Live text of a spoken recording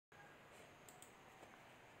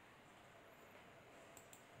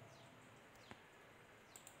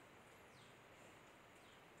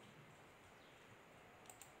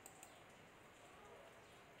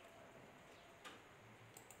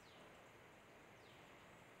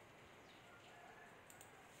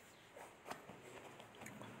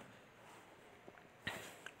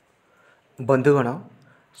बंधुगण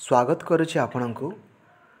स्वागत करुच्ची आपणको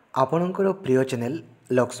आपणकर प्रिय चैनल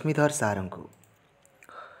लक्ष्मीधर सार को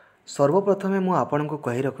सर्वप्रथमे मु आपणको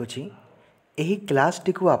कहि रखुछि एही क्लास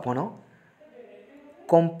टी को आपण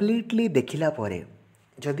कंप्लीटली देखिला परे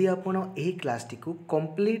जदि आपण एही क्लास टी को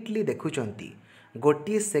कंप्लीटली देखुचंती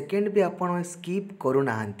गोटे सेकेंड भी आपण स्किप करू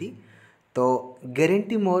नाहंती तो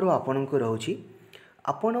गारंटी मोर आपणको रहउछि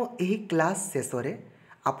आपण एही क्लास शेष रे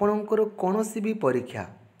आपणकर कोनोसी भी परीक्षा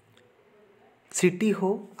सिटी हो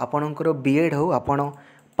आपणकर बीएड हो आपण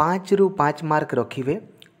 5 रु 5 मार्क रखिबे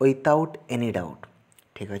विदाउट एनी डाउट।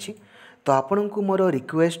 ठीक अच्छे तो आपण को मोर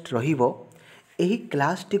रिक्वेस्ट रहिबो एही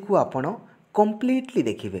क्लास टी को आपण कंप्लीटली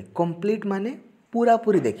देखिबे कंप्लीट माने पूरा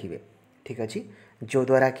पूरी देखिबे। ठीक अच्छे जो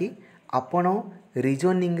द्वारा कि आपण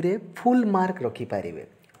रीजनिंग रे फुल मार्क रखि पारिबे।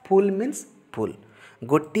 फुल मीन्स फुल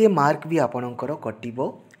गोटे मार्क भी आपणकर कटिबो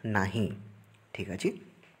नाही। ठीक अच्छे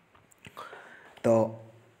तो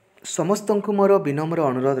समस्त को मोर विनम्र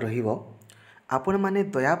अनुरोध रहिबो आपण माने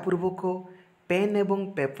दयापूर्वक पेन एवं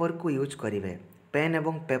पेपर को यूज करिवे पेन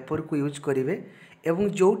एवं पेपर को यूज करिवे एवं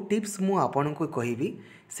जो टिप्स मु आपण को कहिबी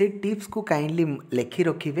से टिप्स को काइंडली लेखि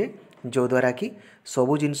रखिवे जो द्वारा कि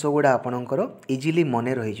सबु जिनस गुड़ा आपणकर इजीली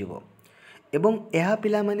मने रहि जिवो एवं एहा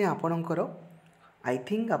पिला माने आपणकर आई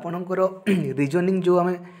थिंक आपणकर रीजनिंग जो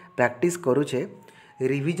हमें प्रैक्टिस करूछे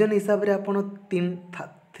रिवीजन हिसाब रे आपण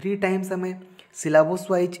 3 टाइम्स हमें सिलेबस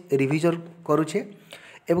वाइज रिवीजन करूछे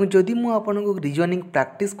एवं जदि मु आपनको रीजनिंग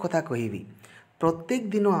प्रैक्टिस कथा कहिबी प्रत्येक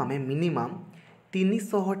दिन आमे मिनिमम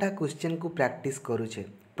 300टा क्वेश्चन को प्रैक्टिस करूछे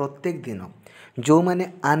प्रत्येक दिन जो माने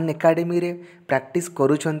अन एकेडमी रे प्रैक्टिस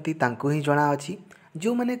करूछंती तांको ही जणा अछि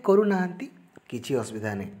जो माने करू नाहंती किछि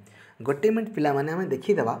असुविधा नै गोटे मिनिट पिला माने हमें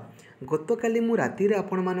देखि देबा गतकाली मु राति रे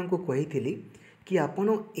आपण मानको कहिथिली कि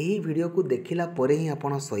आपण एही वीडियो को देखिला परे ही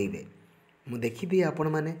आपण सोइबे मु देखि दिए आपण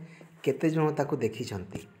माने केते जण ताको देखि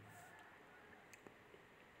छंती।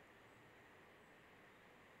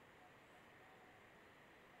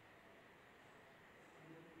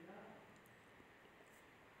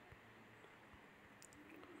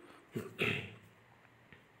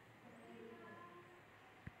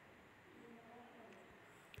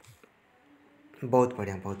 बहुत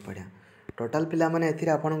बढ़िया टोटाल पिला माने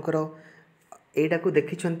एथिरे आपणकर एटा को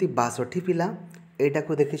देखि छंती 62 पिला एटा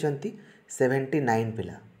को देखि छंती 79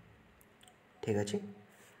 पिला। ठीक अच्छे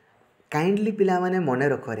काइंडली पिला माने मने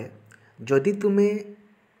रखरे जदि तुमे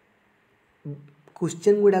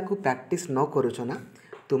क्वेश्चन गुडा को प्रैक्टिस न करूछ ना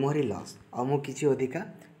तुमरी लॉस आ मु किछि अधिका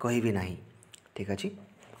कहिबी नाही। ठीक अच्छे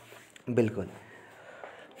बिल्कुल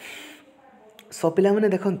सो पिला माने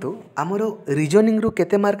देखंतु हमरो रीजनिंग रु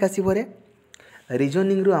केते मार्क आसीबो रे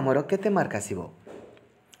रीजनिंग रु हमरो केते मार्क आसीबो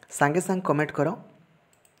सांगे सांग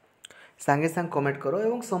कमेंट करो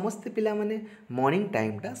एवं समस्त पिला माने मॉर्निंग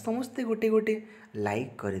टाइम टा समस्ते गोटे गोटे लाइक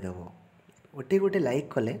कर देबो गोटे गोटे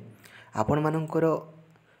लाइक कले आपण मानकर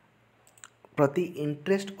प्रति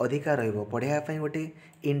इंटरेस्ट अधिका रहइबो पढ़ाया पई गोटे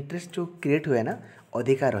इंटरेस्ट जो क्रिएट हुए ना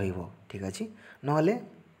अधिका रहइबो। ठीक अछि नहले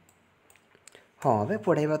हाँ बे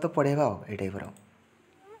पढ़ाइबा तो पढ़ाइबा ए टाइप रो।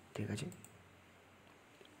 ठीक अछि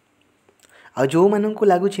आ जो मानन को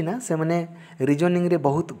लागुछि ना से माने रीजनिंग रे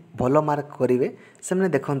बहुत भलो मार्क करिवे से माने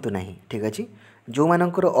देखंतु नाही। ठीक अछि जो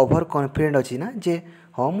मानकर ओवर कॉन्फिडेंट अछि ना जे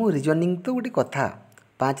हाँ मु रीजनिंग तो गोटे कथा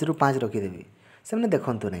 5 रु 5 रखि देबी से माने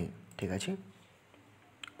देखंतु नाही। ठीक अछि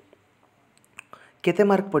केते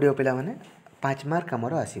मार्क पड़ियो पिला माने 5 मार्क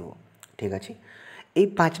हमरो आसीबो। ठीक अछि ए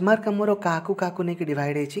 5 मार्क हमरो काहाकू काहाकू नै कि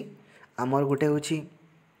डिवाइड हेछि हमर गोटे होछि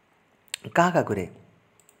काहा करे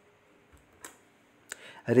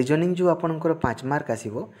रीजनिंग जो आपणकर 5 मार्क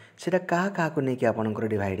आसीबो सेटा काहा काहाकू नै कि आपणकर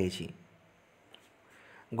डिवाइड हेछि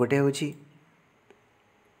गोटे होछि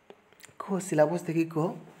को सिलेबस देखि को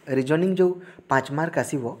रीजनिंग जो 5 मार्क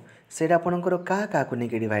आसीबो सेटा आपणकर काहा काहाकू नै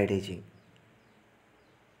कि डिवाइड हेछि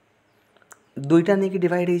दुईटा नै कि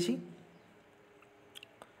डिवाइड हेछि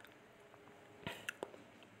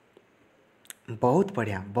बहुत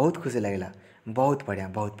बढ़िया बहुत खुशी लागला बहुत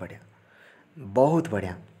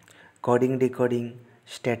बढ़िया coding decoding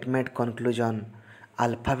statement conclusion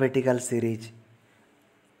alphabetical series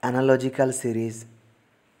analogical series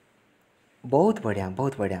बहुत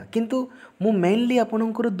बढ़िया किंतु मु मेनली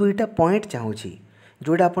आपनकर दुईटा पॉइंट चाहूची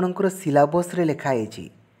जोटा आपनकर सिलेबस रे लिखा हेछि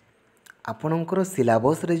आपनकर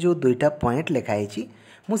सिलेबस रे जो दुईटा पॉइंट लिखा हेछि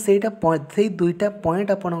मु सेई दुईटा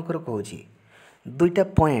पॉइंट आपनकर कहूची दुईटा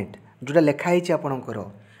पॉइंट जोटा लिखा हेछि आपनकर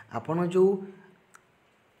आपण जो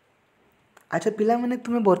अच्छा पिला माने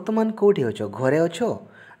तुमे वर्तमान कोठी अछो घरे अछो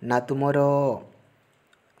ना तुमर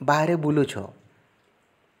बाहरे बुलुछ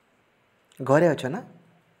घरे अछो ना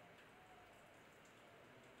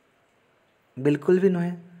बिल्कुल भी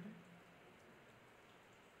नुहे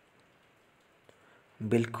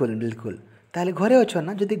बिल्कुल बिल्कुल। ताहले घरे अछ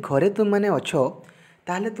ना, जदि घरे तुम माने अछ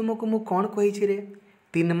ताहले तुमको मु कौन कही रे,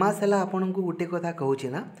 3 मास है आपन को गोटे कथा कहूँ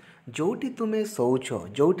ना, जोटी तुम्हें शौच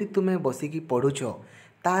जोटी तुम्हें बसिकी पढ़ुछ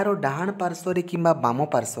तार डाहाण पार्श्व कि बाम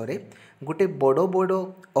पार्श्व गोटे बड़ बड़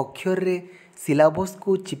अक्षर रे सिलाबस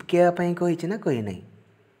को चिपकाइवाई कही ना, कही नहीं,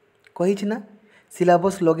 कही ना,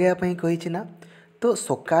 सिलाबस लगेवाई कही ना। तो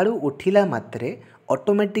सकाळू उठिला मात्रे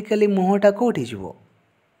ऑटोमेटिकली मुहटा कौटी जीवो,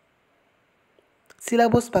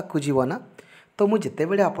 सिलाबस पाक जीव ना। तो मुझे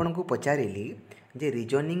जितेबले आपन को पचारि जे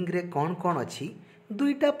रिजनिंग रे कौन कौन अच्छी,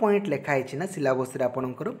 दुईटा पॉइंट लिखाई ना सिलाबस रे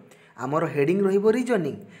आपणकर आमर हेडिंग रहिबो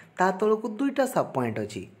रिजनिंग, ता तलको दुईटा सब पॉइंट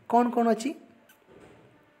अच्छी। कौन कौन अच्छी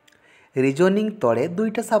रिजनिंग तले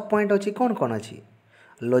दुईटा सब पॉइंट अच्छी, कौन कौन अच्छी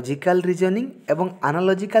लॉजिकल रिजनिंग एवं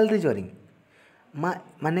एनालॉजिकल रिजनिंग।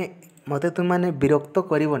 माने मते तुम माने विरक्त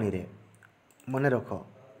करबनी रे, मन रख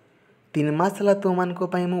 3 मास है तुम मान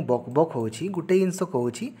मु बक बक हो गोटे जिनस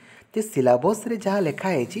कहूँ जे सिलाबस रे जहाँ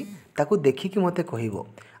लिखाई ताकू देखिकी मते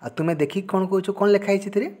कहब। आ तुम्हें देखिक कौन कौच कौन लिखाई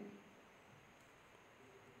थे,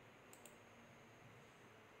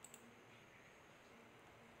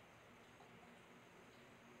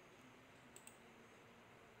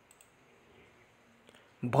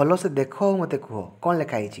 भल से देख मते कह कौन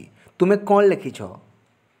लिखाई, तुम्हें कौन लिखिछ,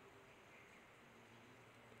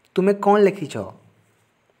 तुम्हें कौन लिखिछ।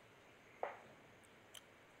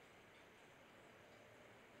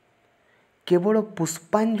 केवल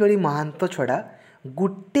पुष्पांजलि महांत छड़ा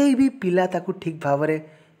गोटे भी पिला ताकू ठीक भाव में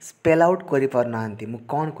स्पेल आउट करि पार नाहंती। मु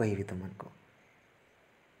कौन कहबी तुमको,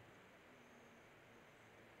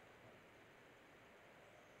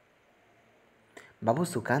 बाबू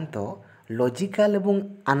सुकांत लॉजिकल एवं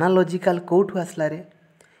एनालॉजिकल कोठू आसला रे,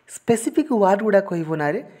 स्पेसिफिक वर्ड गुड़ा कहब ना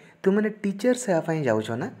रे, तुमने टीचर से जाऊछ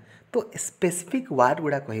ना, तो स्पेसिफिक वर्ड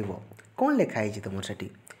गुड़ा कहब। कौन लिखाई तुम से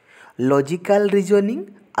लॉजिकल रीजनिंग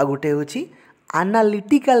आ गोटे हूँ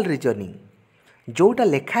एनालिटिकल रीजनिंग, जोटा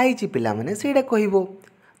लिखाई पिला माने सेटा कहब।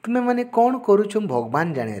 तुम्हें माने कौन करुछ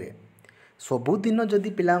भगवान जाने रे। सबुदिन जदि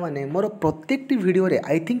पिला माने मोर प्रत्येकटी वीडियो रे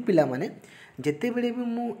आई थिंक पिला माने जेते बेले भी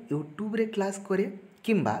मु यूट्यूब रे क्लास करे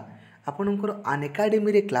किंबा आपणकर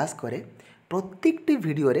अनएकाडेमी रे क्लास करे, प्रत्येकटी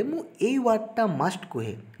वीडियो रे मु एई वर्डटा मस्ट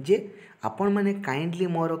कहे जे आपण माने काइंडली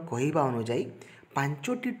मोर कहवा अनुजाई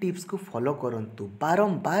 5टी टिप्स को फॉलो करंतु।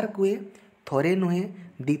 बारंबार कहे, थरे नुहे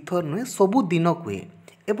दिथर नुहे, सबु दिन कहे।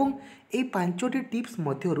 एवं ये 5टी टिप्स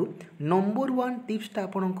मध्यरु नंबर 1 टिप्सटा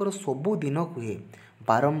आपणकर सबु दिन कहे,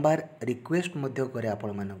 बारंबार रिक्वेस्ट मध्य करे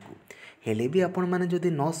आपण मानकु। हेले भी आपण माने जदि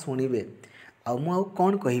न सुनिबे आ मु आउ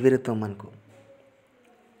कौन कहबे रे तुम मानकु,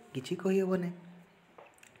 किछि कहि हेबने।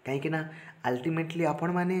 कहीं ना अल्टीमेटली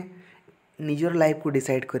आपण माने निजर लाइफ को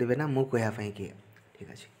डिसाइड करेंगे ना, मु कहया पई कि ठीक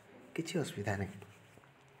अच्छे, किसी असुविधा नहीं।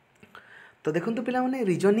 तो देखो पिला माने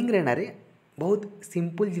रीजनिंग रे ना रे बहुत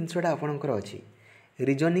सिंपल जिनसटा आपणकर अच्छी,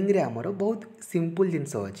 रीजनिंग रे आमर बहुत सिंपल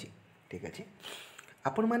जिनस अच्छी, ठीक अच्छे।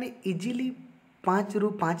 आपण माने इजिली 5 रु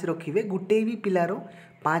 5 रखिए, गोटे भी पिलार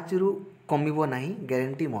 5 रु कमिबो नहीं,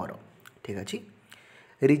 ग्यारंटी मोर, ठीक अच्छे।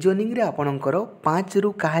 रीजनिंग रे आपणकर 5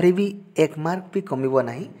 रु कहारे भी 1 मार्क भी कमिबो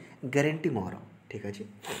नहीं, ग्यारंटी मोर, ठीक अच्छे।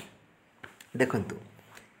 देखंतु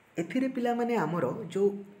एथिरे पिला माने आमर जो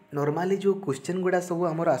नॉर्मली जो क्वेश्चन गुड़ा सब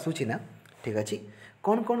आमर आसुची ना, ठीक अच्छे।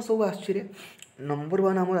 कौन कौन सब आसुची रे, नंबर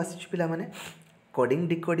 1 आमर आसुची पिला माने कोडिंग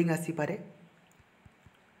डिकोडिंग आसी पारे,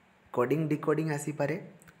 कोडिंग डिकोडिंग आसी पारे,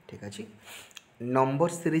 ठीक अच्छे। नंबर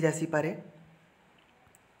सीरीज आसी पारे,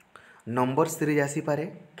 नंबर सीरीज आसी पारे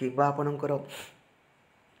किबा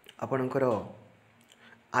आपणकर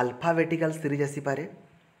अल्फाबेटिकल सीरीज आसी पारे,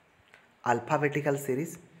 अल्फाबेटिकल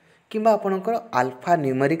सीरीज किंबा आपणकर अल्फा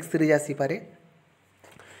न्यूमेरिक सीरीज आसी पारे,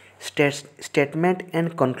 स्टेटमेंट एंड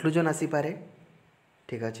कंक्लूजन आसी पारे,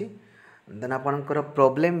 ठीक अच्छे। देन आपणकर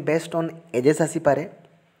प्रॉब्लम बेस्ड ऑन एजेस आसी पारे,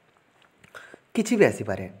 किछि भी आसी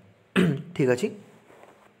पारे, ठीक अच्छे।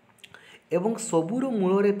 एवं सबुर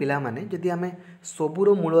मूल रे पिला माने जदि आमे सबुर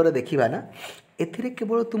मूल रे देखिबा ना, एथिरे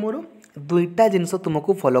केवल तुमरो 2टा जिनस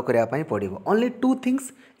तुमको फॉलो करिया पई पड़िबो। Only 2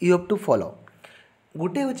 things you have to follow.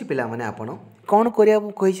 गोटे होची पिला माने आपण कौन करिया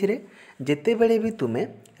कहिछि रे, जेते बेले भी तुमे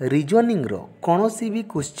रीजनिंग रो कोनोसी भी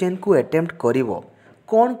क्वेश्चन को अटेम्प्ट करिवो,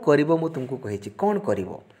 कौन करिवो मु तुमको कहिछि, कौन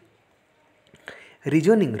करिवो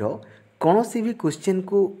रीजनिंग रो कोनोसी भी क्वेश्चन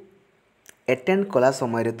को अटेम्प्ट कला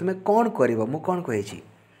समय रे तुमे कौन करिवो, मु कौन कहिछि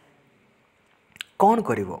कौन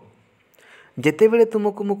करिवो। जेते बेले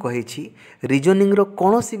तुमको मु कहिछि रीजनिंग रो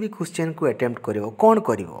कोनोसी भी क्वेश्चन को अटेम्प्ट करिवो, कौन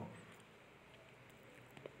करिवो।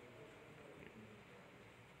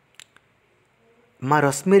 माँ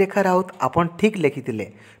रश्मि रेखा राउत आपन ठीक लिखिथिले,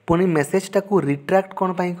 पुणी मेसेजटा को रिट्रैक्ट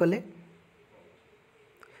कौन पाई कले,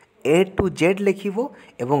 ए टू जेड लिखिबो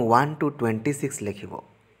एवं 1 टू 26 लिखिबो।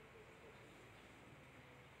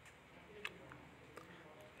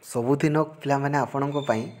 सबुदिन पिला माने आपणको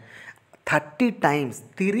पई 30 टाइम्स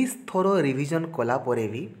 30 थोर रिविजन कला परे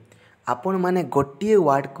भी आपण माने गोटिए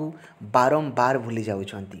वर्ड को बारंबार भूली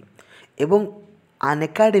जाउछंती एवं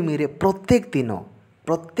अनएकाडेमी रे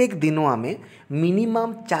प्रत्येक दिन आमे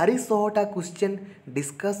मिनिमम 400टा क्वेश्चन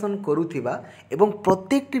डिस्कशन करूथिबा एवं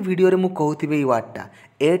प्रत्येक वीडियो रे मु कहूथिबे ई वर्डटा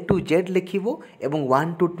ए टू जेड लिखिबो एवं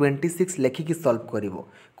 1 टू 26 लिखिकी सॉल्व करिवो।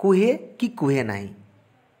 कुहे कि कुहे नाही,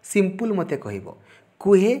 सिंपल मते कहिबो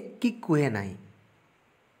कुहे कि कुहे नाही,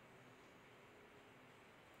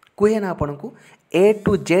 कुहे ना आपण को ए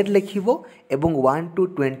टू जेड लिखिबो एवं 1 टू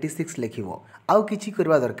 26 लिखिबो। आउ किछि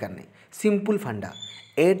करबा दरकार नहीं, सिंपल फंडा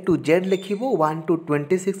ए टू जेड लिखिबो 1 टू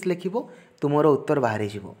 26 लिखिबो, तुमर उत्तर बाहरी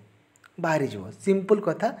जीवो सिंपल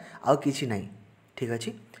कथा, आउ किछि नहीं। ठीक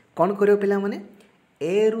अछि, कोन करियो पिला माने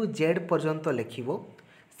ए रु जेड पर्यंत लिखिबो,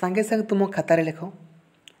 संगे संग तुम खाता रे लिखो,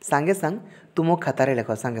 संगे संग तुम खाता रे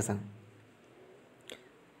लिखो, संगे संग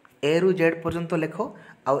ए रु जेड पर्यंत लिख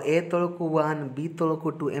आउ ए तलक 1 बी तलक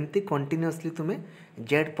 2 एमती कंटिन्यूअसली तुमे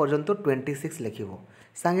जेड पर्यंत 26 लिखिबो,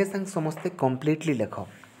 संगे संग समस्ते कंप्लीटली लिख।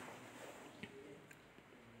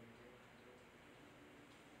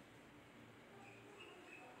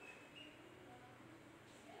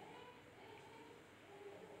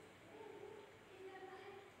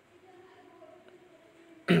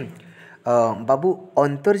 बाबू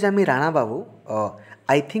अंतर्जामी राणा बाबू,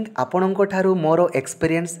 आई थिंक आपणको ठारू मोर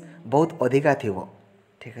एक्सपीरियंस बहुत अधिका थिवो।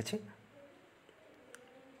 ठीक अच्छे,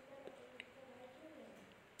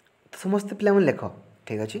 समस्ते पिला मन लेख।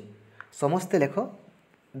 ठीक अच्छे, समस्ते लेख,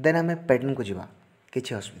 देन आम पैटर्न को जीवा,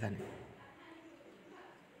 किसी असुविधा नहीं।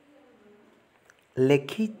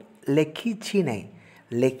 लेखी छी नहीं,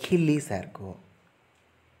 लेखिली सर को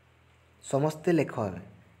समस्ते लेख,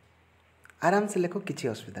 आराम से लेख, किसी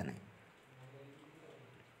असुविधा नहीं।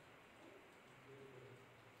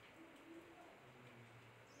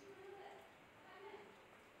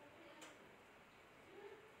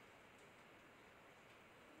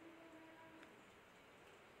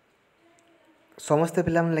 समस्ते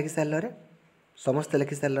पिला लिखि सारे रे, समस्ते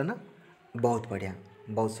लिखि सार ना, बहुत बढ़िया,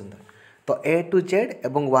 बहुत सुंदर। तो ए टू जेड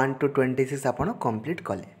एवं 1 टू 26 आप कंप्लीट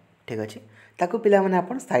कले। ठीक अच्छे, ताकू पिला माने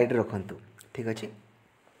आपण साइड रखंतु। ठीक अच्छे,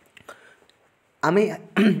 आमे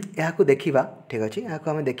यहाँ देखा। ठीक अच्छे, यहाँ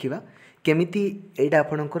आम देखा केमिति एटा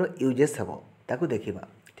आपणकर यूजेस हेबो ताकू देखा।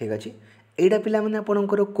 ठीक अच्छे, एटा पिला माने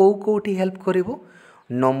आपणकर कोठी हेल्प करिवो,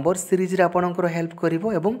 नंबर सीरीज रे आपणकर हेल्प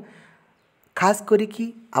करिवो एवं खास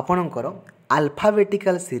करिकी आपणकर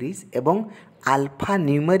अल्फाबेटिकल सीरीज एवं अल्फा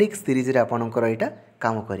न्यूमेरिक सीरीज रे आपणकर एटा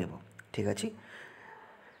काम करिवो। ठीक अच्छे,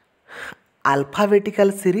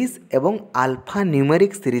 अल्फाबेटिकल सीरीज एवं अल्फा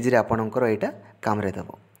न्यूमेरिक सीरीज रे आपणकर एटा काम रे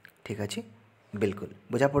देबो। ठीक अच्छे, बिल्कुल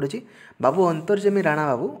बुझा पड़ुची। बाबू अंतर्जमी राणा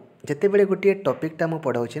बाबू, जिते बड़े गोटे टॉपिकटा मु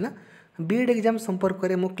पढ़ाऊँ ना बीएड एग्जाम संपर्क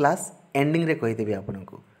में मु क्लास एंडिंग रे कहीदेवी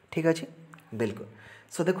आपको। ठीक अच्छे, बिल्कुल।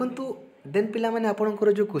 सो देखंतु देन पिला माने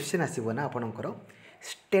आपणकर जो क्वेश्चन आसीबो ना आपणकर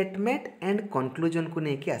स्टेटमेंट एंड कंक्लूजन को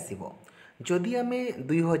लेकिन आसीबो। जदि आमे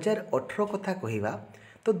 2018 कथा कहिबा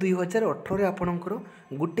तो 2018 रे आपणकर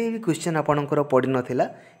गुटे भी क्वेश्चन आपणकर पड़ी नथिला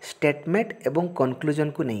स्टेटमेंट एवं कंक्लूजन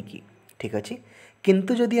को लेकिन। ठीक अच्छे,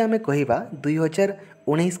 किंतु जदि आमे कहिबा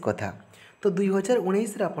 2019 कथा तो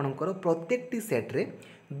 2019 रे आपणकर प्रत्येकटी सेट रे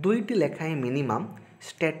दुईटी लेखाएं मिनिमम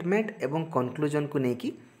स्टेटमेंट एवं कंक्लूजन को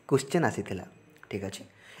लेकिन क्वेश्चन आसीथिला। ठीक अच्छे,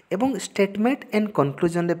 एवं स्टेटमेंट एंड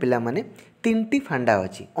कंक्लूजन रे पिला माने 3टी फांडा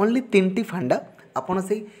अछि, ओनली 3टी फांडा। आपण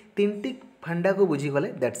से 3टी फांडा को बुझी गले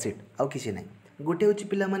दैट्स इट, आउ किसी नहीं। गोटे होची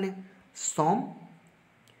पिला माने सम,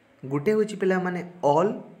 गोटे होची पिला माने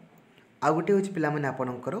ऑल, आ गोटे होची पिला माने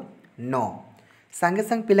आपणकर नो। संगे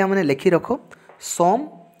संग पिला माने लिखि रखो सम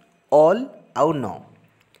ऑल आउ नो,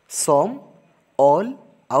 सम ऑल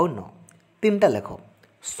आउ नो, 3टा लेख,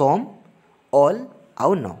 सम ऑल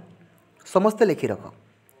आउ नो, समस्ते लिखि रख।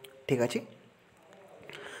 ठीक अच्छे,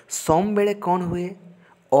 सम बेले कौन हुए,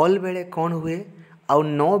 ऑल बेले कौन हुए, आउ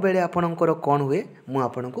नो बेले आपणकर कौन हुए, मु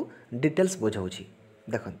आपनको डिटेल्स बुझाऊँगी।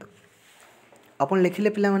 देखंतु आपण लिखिले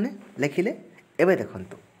पिला माने लिखिले, एबे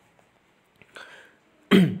देखंतु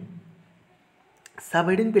सब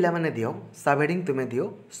हेडिंग पिला माने दियो, सब हेडिंग तुमे दियो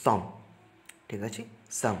सम। ठीक अच्छे,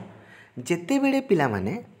 सम जेते बेले पिला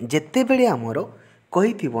माने जेते बेले हमरो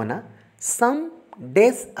कहि थिबो ना सम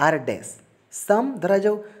डैश आर डैश, सम धरा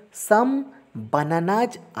जाऊ सम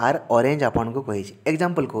बनानाज आर ऑरेंज आपन को कहि छी।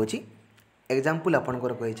 एग्जांपल कहू छी, एग्जांपल आपन को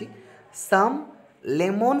कहि छी सम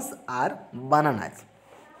lemons are bananas,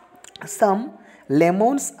 some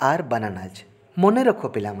lemons are bananas. मने रखो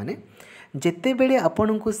पिला माने जेते बेले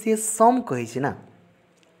आपन को से सम कहि छी ना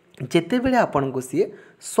जेते बेले आपन को सी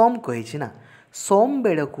सम कही ना सम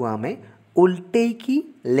बेड़ को आम उल्टेकी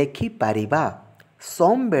लेखि पारिबा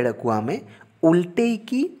सम बेड़ को आम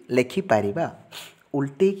उल्टेकी लेखि पारिबा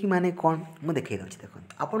उल्टेकी माने कौन मु देखे दूँ देखो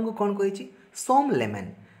आपन को कौन कही सम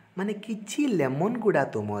लेमन माने किछि लेमन गुड़ा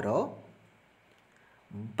तुमर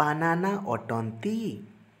बानाना अटंती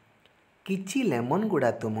किछि लेमन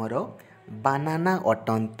गुड़ा तुमर बानाना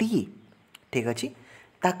अटंती ठीक अच्छे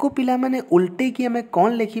ताकू पिला माने उल्टे कि आमे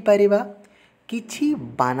कौन लिखि पारिबा किछि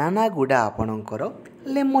बानाना गुड़ा आपणकर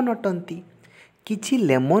लेमन अटंती किछि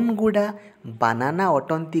लेमन गुड़ा बानाना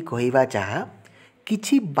अटंती कहवा चाहा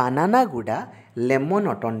किछि बानाना गुड़ा लेमन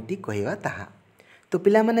अटंती कहवा ताहा तो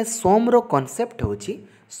पिला माने सम रो कॉन्सेप्ट होची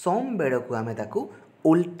सम बेड़ को आमे ताकू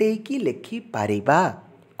उल्टेकी लेखि पारिबा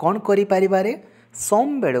कौन करि पारिबा रे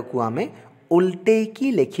सम बेड़ को आमे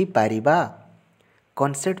उल्टेकी लेखि पारिबा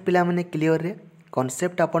कॉन्सेप्ट पिला माने क्लियर रे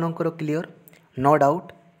कॉन्सेप्ट आपणकर क्लियर नो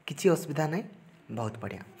डाउट किसी असुविधा नहीं बहुत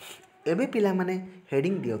बढ़िया एबे पिला माने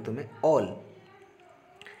हेडिंग दियो तुमे ऑल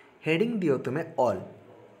हेडिंग दियो तुमे ऑल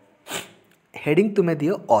हेडिंग तुमे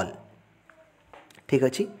दियो ऑल ठीक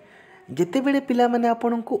अच्छे जिते बेले पिला माने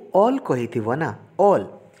आपन को ऑल कही थिबो ना ऑल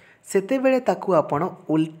सेते बेले ताकू आपण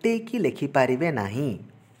उल्टेकी लेखि पारिबे नाही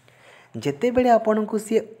जेते बेले आपन को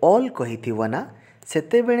सी ऑल कही थिबो ना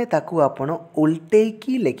सेते बेले ताकू आपण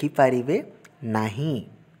उल्टेकी लेखि पारिबे नाही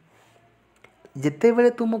जेते बेले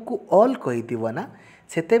तुमको ऑल कही थिबो ना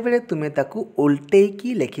सेते बेले तुमे ताकू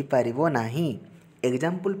उल्टेकी लेखि पारिबो नाही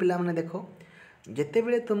एग्जांपल पिला माने देखो जेते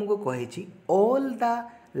बेले तुमको कहिछि all the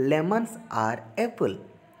lemons are Apple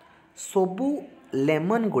सबू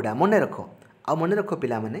लेमन गुड़ा मन रख आ मन रख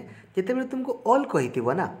पिला माने जेते बेले तुमको ऑल कही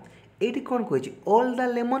थिबो ना एठी कोन कहिछि ऑल द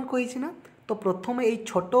लेमन कहिछि ना तो प्रथम ए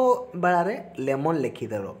छोटो बेला रे लेमन लिखि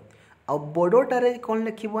देरो आ बड़ोटारे कोन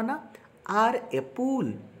लिखिबो ना आर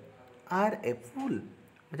एप्पल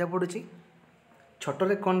बुझा पड़ुछि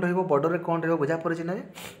छोटरे कौन रहिबो बड़रे कौन रहिबो बुझा पड़ुछि ना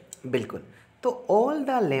बिल्कुल तो all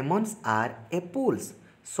the lemons are apples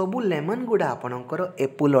सबू लेमन गुड़ा आपणकर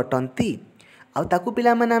एप्पल अटंती आउ ताकू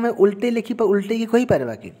पिला माने आमे उल्टे की कहि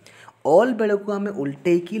पारबा कि ऑल बेल को आमे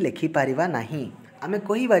उल्टे की लिखि पारिबा नाही आमे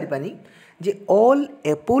कहि पारिबानी जे ऑल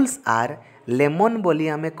एप्पल्स आर लेमन बोली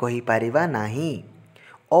आमे कहि पारिबा नाही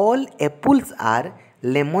ऑल एप्पल्स आर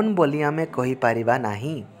लेमन बोली आमे कहि पारिबा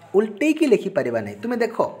नाही उल्टे की लिखि पारिबा नाही तुमे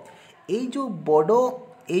देखो ए जो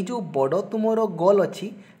बड़ो तुमरो गोल अछि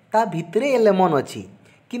ता भितरे लेमन अछि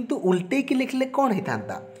किंतु उल्टे की लिखले कौन ही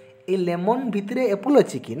था ए लेमन भितरे एप्पल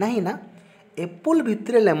अछि कि नहीं ना एप्पल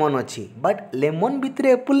भितरे लेमन अछि बट लेमन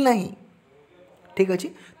भितरे एप्पल नहीं ठीक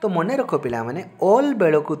अच्छे तो मन रख पिला माने ऑल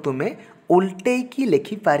बेल को तुमे उल्टे की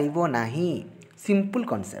लिखि पारिबो नाही सिंपल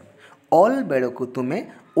कॉन्सेप्ट ऑल बेल को तुमे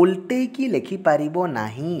उल्टे की लिखि पारिबो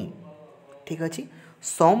नाही ठीक अच्छे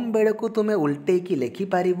सम बेल को तुमे उल्टे की लिखि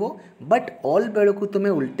पारिबो बट ऑल बेल को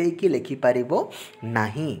तुमे उल्टे की लिखि पारिबो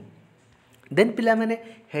नाही देन पिला माने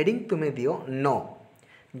हेडिंग तुमे दियो नो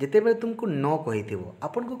जेते बेले तुमको नो कही थिबो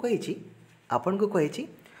आपन को कहिछि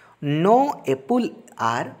नो एप्पल्स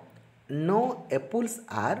आर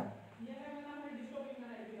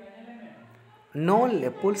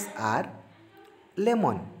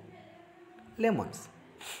लेमन्स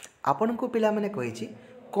आपन को पिला माने कहिछि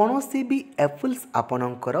कोनोसी भी एप्पल्स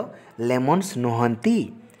आपणकर लेमन्स नुहंती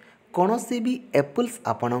कोनोसी भी एप्पल्स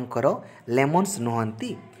आपणकर लेमन्स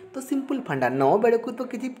नुहंती तो सिंपल फंडा नो बेले को तो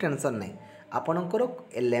किसी टेंशन नहीं आपणकर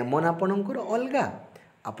लेमन आपणकर अलगा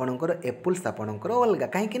आपणकर एप्पल्स आपणकर अलगा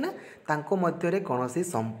कहीं ना तांको मध्य रे कोनोसी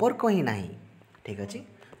संपर्क ही नहीं ठीक अच्छे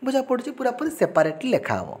बुझा पड़ुछि पूरा पूरी सेपरेटली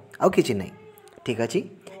लेखा हो आउ किछि नहीं ठीक अच्छे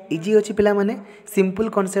इजी अच्छी पिला माने सिंपल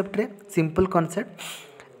कॉन्सेप्ट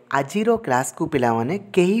आजिरो क्लास को पिला माने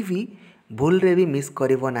कहीं भी भूल रे भी मिस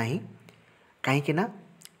करिवो नाही कहीं ना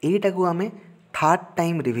एटा को आमे थर्ड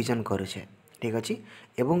टाइम रिवीजन करूछे ठीक अच्छे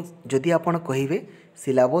एवं जदि आपण कहिबे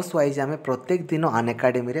सिलेबस वाइज आमे प्रत्येक दिन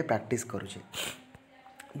अनएकाडेमी रे प्रैक्टिस करूछे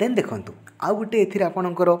देन देखंतु आ गुटे एथिर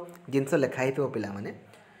आपणकर जिंस लेखाई तो पिला माने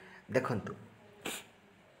देखंतु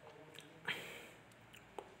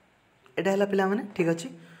एटा हला पिला माने ठीक अच्छे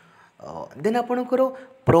देन आपणकर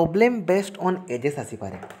प्रॉब्लम बेस्ड ऑन एजेस आसी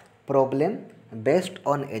पारे प्रॉब्लम बेस्ड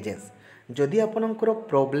ऑन एजेस जदि आपणकर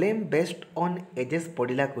problem based on edges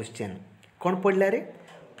पड़िला question कौन पड़िला रे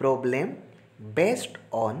प्रॉब्लम बेस्ड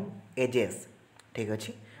ऑन एजेस ठीक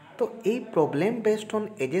अच्छे तो ये problem based on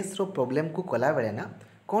edges row problem को कला बेले ना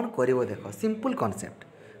कौन करिवो देखो सिंपल कॉन्सेप्ट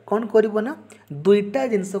कौन करिवो ना दुईटा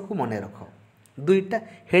जिनस को मन रख दुईटा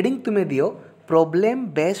हेडिंग तुमे दियो problem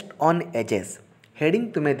based on edges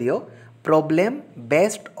heading तुमे दियो problem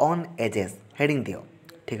based on edges heading दियो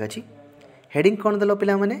ठीक अच्छे हेडिंग कौन दलो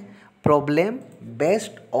पिला माने प्रॉब्लम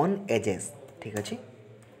बेस्ड ऑन एजेस ठीक अच्छे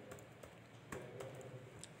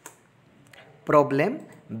प्रोब्लेम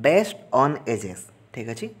बेस्ड ऑन एजेस ठीक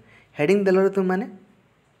अच्छे हेडिंग देल तुम मैंने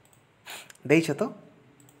देछ तो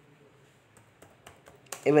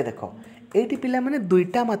एवं देख ये पिला माने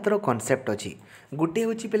दुईटा मात्र कॉन्सेप्ट अच्छी गोटे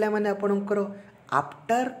हूँ पिला माने आपणकर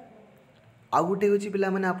आफ्टर आउ गोटे हूँ पिला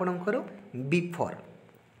माने आपणकर बिफोर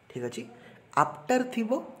ठीक अच्छे आफ्टर थी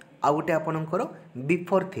आउ गोटे आपणकर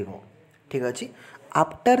बिफोर थी ठीक अच्छे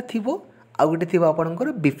आफ्टर थी आउ गोटे थी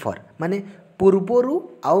आपणकर बिफोर माने पूर्वरु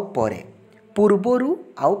आउ परे पूर्वरु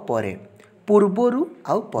आउ परे पूर्वरु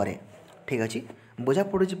आउ परे ठीक अच्छे बुझा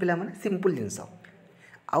पड़ुची पिला माने सिंपल जिनस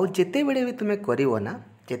आउ जेते बेले भी तुम्हें करिवो ना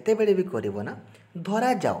जेते बेले भी करिवो ना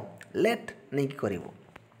धरा जाओ लेट नहीं करिवो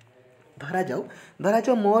धरा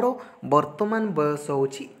जाओ मोर वर्तमान बयस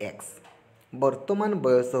होची एक्स वर्तमान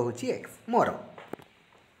बयस होची एक्स मोर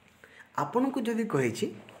आपन को जदि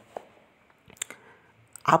कहिछि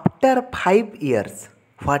after 5 years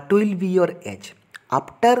what will be your age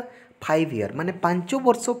after 5 year माने 5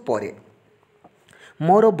 वर्ष परे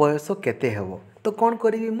मोर बयस केते हेबो तो कौन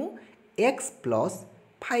करी मु एक्स प्लस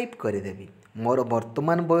 5 करदेवी मोर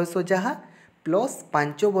वर्तमान बयस जहाँ प्लस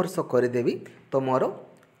 5 वर्ष करदेवी तो मोर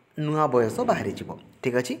नुआ बयस बाहरी जीव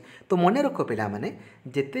ठीक अच्छे तो मन रख पिला माने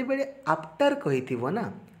जेते बेले आफ्टर कही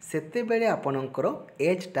ना सेते बेले आपणकर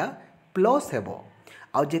एजटा प्लस हेबो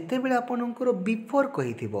आउ जेते बेले आपणकर बिफोर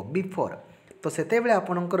कही बिफोर तो सेते बेले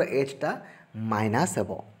आपणकर एजटा माइनस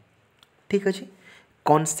हेबो ठीक अच्छे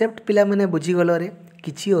कॉन्सेप्ट पिला माने बुझीगल रे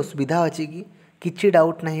किछि असुविधा अछि कि किछि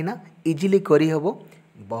डाउट नहीं ना इजीली करी हेबो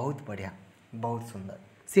बहुत बढ़िया बहुत सुंदर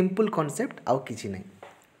सिंपल कॉन्सेप्ट आउ किछि नहीं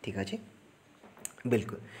ठीक अच्छे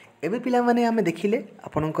बिल्कुल एबे पिला माने आमे देखिले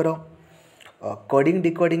आपणकर कोडिंग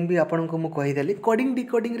डिकोडिंग भी आपन को मु कहि देली कोडिंग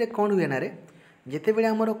डिकोडिंग रे कोन हुए ना रे जेते बेले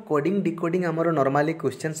हमर कोडिंग डिकोडिंग हमर नॉर्मली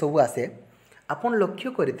क्वेश्चन सब आसे आपन लक्ष्य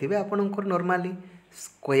करिथिबे आपनकर नॉर्मली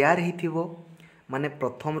स्क्वायर हिथिबो माने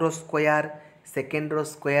प्रथम रो square second row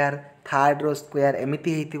square third row square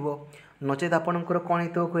एमिति हिथिबो नचेत आपनकर कोन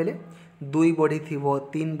हिथिबो कहले 2 बढ़ी थिबो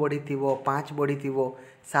 3 बढ़ी थिबो 5 बढ़ी थिबो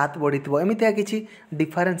 7 बढ़ी थिबो एमितिया किछि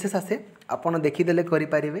डिफरेंसेस आसे आपन देखि देले करि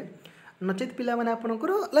परिबे नचेत पिला माने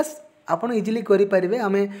आपनकर लस आपन इजीली करि परिबे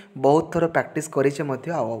आमे बहुत थरो प्रैक्टिस करिचे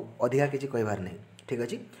मध्य अधिका किछि कहबार नै ठीक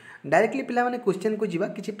अछि डायरेक्टली पिला माने क्वेश्चन को जीवा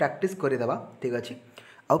किछि प्रैक्टिस करि देबा ठीक अछि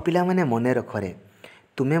आ पिला माने मने रखरे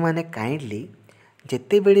तुमे माने काइंडली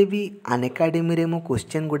जेते बेले भी अन एकेडमी रे मो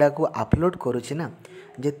क्वेश्चन गुडा को अपलोड करूछि ना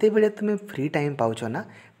जेते बेले तुमे फ्री टाइम पाउछ ना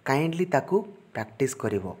काइंडली ताकू प्रैक्टिस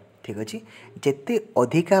करिवो ठीक अछि जेते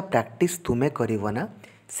अधिका प्रैक्टिस तुमे करिवो ना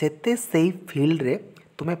सेते सेही फील्ड रे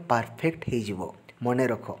तुमे परफेक्ट हे जिवो मने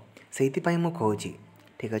रखो सेहिति पई मु कहूछि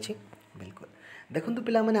ठीक अछि बिल्कुल देखंतु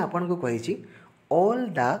पिला माने आपन को कहिछि all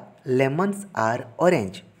the lemons are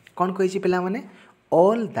orange कोन कहिछि पिला माने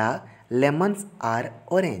all the lemons are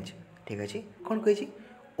orange ठीक अछि कोन कहिछि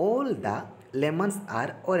all the lemons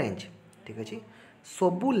are orange ठीक अछि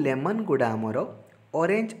सबु लेमन गुडा हमर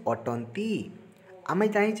ऑरेंज अटंती आमे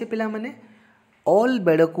जानिछे पिला माने ऑल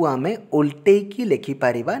बेडकू आमे उल्टेकी लिखि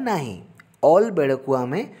पारिबा नाही ऑल बेडकू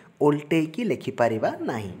आमे उल्टेकी लिखि पारिबा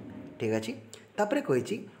नाही ठीक अछि तापरे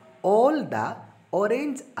कहिछि all the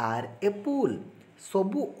orange are Apple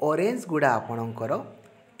सबु ऑरेंज गुडा आपणकर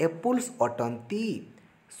एप्पल्स अटंती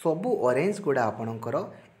सबु ऑरेंज गुडा आपणकर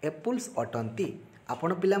एप्पल्स अटंती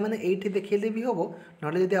आपण पिला माने एठी देखिले भी होबो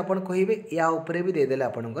नले जदि आपण कहिबे या ऊपरे भी दे देले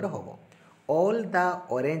आपणकर होबो all the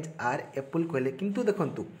orange are Apple कहले किंतु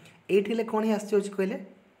देखंतु एठी ले कोन आसी अछि कहले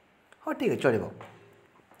हो ठीक है चलिबो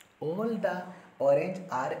all the orange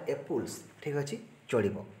are apples ठीक अछि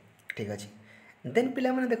चलिबो ठीक अछि देन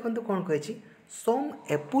पिला माने देखंतु कोन कहछि सम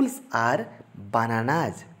apples are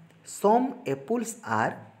bananas some apples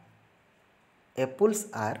are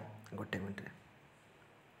गोटे minute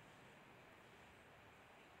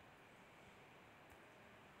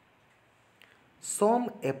some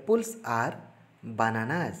apples are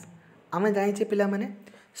bananas आमे जानिछे पिला माने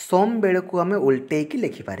सम बेळकू आमे उल्टेकी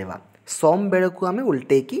लिखि पारेबा सम बेळकू आमे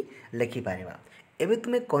उल्टेकी लिखि पारेबा एबे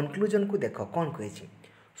तुमे कंक्लूजन को देखो कोन कहछि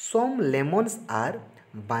सम लेमन्स आर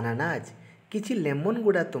बनानाज किछि लेमन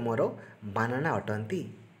गुडा तुमरो बानाना अटंती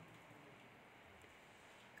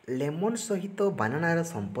लेमन सहित बानानार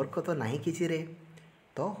संपर्क तो नाही किछि रे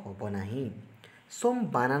तो होबो नाही सम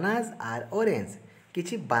बानानाज आर ऑरेंज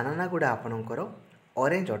किछि बानाना गुडा आपणकर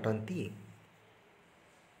ऑरेंज अटंती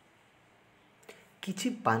किछि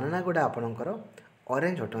बानाना गुडा आपणकर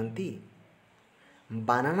ऑरेंज अटंती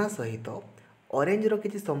बानाना सहित ऑरेंज रो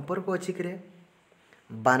किछि संपर्क अछि कि रे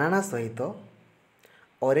बानाना सहित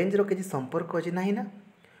ऑरेंज रो किछि संपर्क अछि नाही ना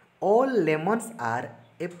ऑल लेमन्स आर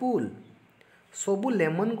एप्पल सबु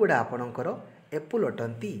लेमन गुडा आपणकर Apple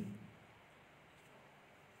अटंती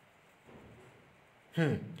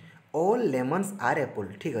all lemons are Apple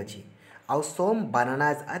ठीक अच्छे आउ सम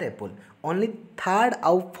बानानाज आर एप्पल ओनली थर्ड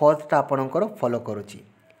आउ फोर्थटा आपणकर फॉलो करुच्ची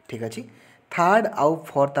ठीक अच्छे थर्ड आउ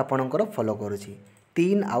फोर्थ आपणकर फॉलो करुच्ची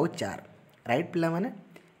 3 आउ 4 राइट पिला माने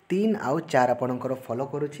 3 आउ 4 आपणकर फॉलो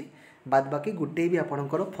करुच्ची बाद बाकी गुटे भी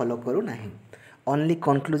आपणकर फॉलो करू नाही only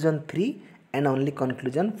conclusion 3 and only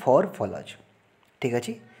conclusion 4 follows ठीक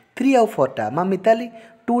अच्छे 3 आउ 4टा माँ मिताली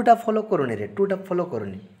 2टा फॉलो करूनी रे 2टा फॉलो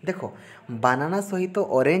करूनी देखो बानाना सहित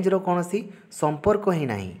ऑरेंज रो कौनसी संपर्क ही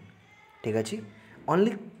नहीं ठीक अच्छे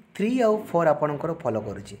ओनली 3 आउ 4 आपणकर फॉलो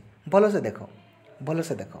करुच्ची भल से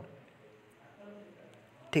देख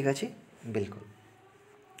ठीक अच्छे बिल्कुल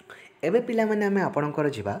एबे पिला माने आमे आपणकर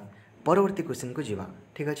जीवा परवर्ती क्वेश्चन को जीवा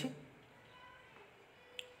ठीक अच्छे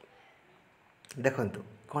देखंतु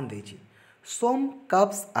कौन देछि सम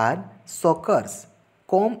cups are shockers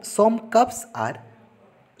some cups are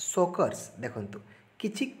shockers देखंतु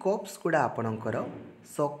किछि कप्स गुड़ा आपणकर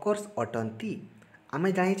सॉकर्स अटंती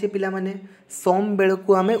आमे जानिछे पिला माने सम बेल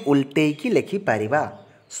को आमे उल्टेई की लिखि पारिबा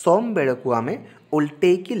सम बेल को आमे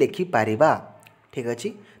उल्टेई की लिखि पारिबा ठीक अच्छे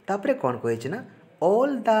तापरे कौन कहे ना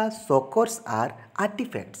all the shockers are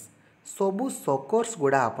artefacts सबू सॉकर्स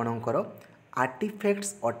गुड़ा आपणकर आर्टिफैक्ट्स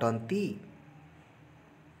अटंती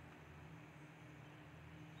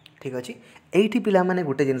ठीक अच्छे एठी पिला माने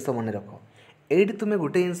गोटे जिनस मन रख एठी तुम्हें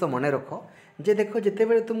गोटे जिनस मन रख जे देख जिते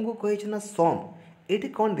बेले तुमको कही ना सम एठी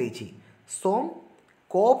कौन देछि सम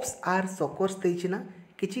कप्स आर सॉकर्स देछि ना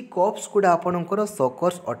किछि कप्स गुड़ा आपणकर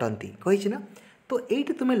सॉकर्स अटंती कही ना तो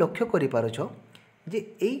एठी तुम्हें लक्ष्य करि पारुछ जे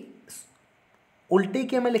ए उल्टे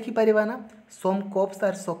कि आम लिखिपर ना सम कप्स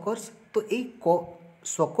आर सॉकर्स तो ये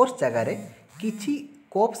सॉकर्स जगार किछि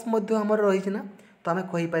कप्स आमर रही ना तो आम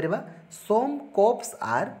कहीपर सम कप्स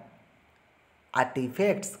आर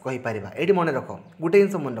आर्टिफैक्ट्स कहीपर ये मन रख गोटे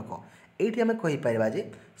जिन मन रख ये आम कहीपर जे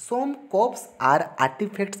सम कप्स आर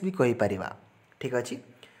आर्टिफैक्ट्स भी कहीपर ठीक अच्छे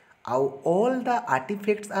आउ all the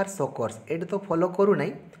artefacts are shockers ये तो फॉलो करू ना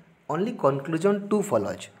only conclusion 2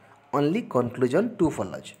 follows only conclusion 2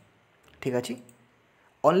 follows ठीक अच्छे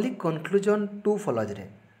ओनली कंक्लूजन 2 फॉलोज रे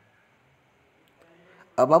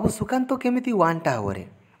अब बाबू सुकांत तो केमिति 1टा हम रे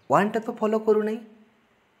 1टा तो फॉलो करू नहीं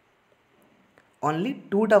ओनली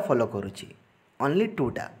 2टा फॉलो करुची ओनली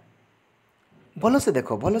 2टा भल से देख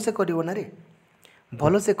भल से करिवो ना रे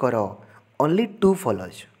भल से कर ओनली 2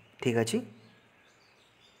 फॉलोज ठीक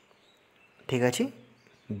अच्छे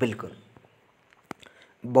बिल्कुल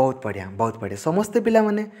बहुत बढ़िया समस्ते पिला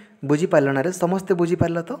माने बुझी पारल ना रे समस्ते बुझी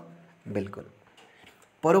पारल तो बिल्कुल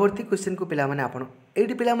परवर्ती क्वेश्चन को पिला माने आपण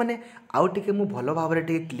एठी पिला माने आउ टिके मु भलो भाव रे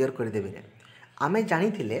टिके क्लियर कर देबे रे आमे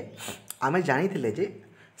जानिथिले जे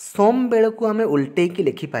सम बेल को आमे उल्टे की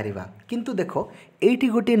लिखि पारिबा किंतु देखो एठी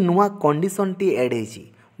गोटे नुआ कंडीशन टी ऐड हेची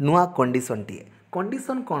नुआ कंडीशन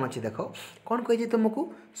कोन अछि देखो कोन कहि जे तुमको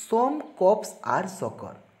सम कप्स आर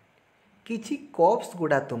सॉकर किछि कप्स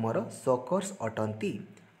गुड़ा तुमर सॉकर्स अटंती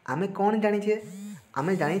आमे कौन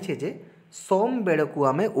जानिछे जे सम बेल को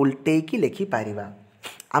आमे उल्टे की लिखि पारिबा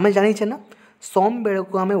आमे जानिछे ना सम बेल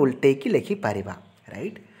को आमे उल्टे की लिखि पारिबा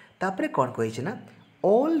राइट तापरे कौन कहिछे ना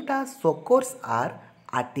all the shockers are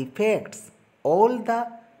artefacts all the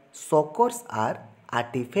shockers are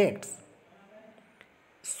artefacts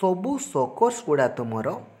सबू सॉकर्स गुड़ा तुमर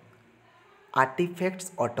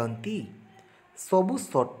आर्टिफैक्ट्स अटंती सबू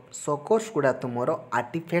सॉकर्स गुड़ा तुमर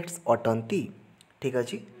आर्टिफैक्ट्स अटंती ठीक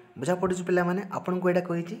अच्छे बुझा पड़ुछ पिला माने आपन को एटा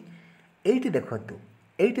कहिछि एठी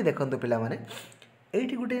देखंतु पिला माने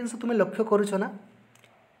एठी गुटे जिंस तुमे लक्ष्य करूछ ना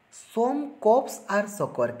सम कप्स आर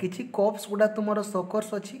सॉकर किछि कप्स गुड़ा तुमर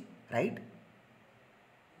सॉकर्स अछि राइट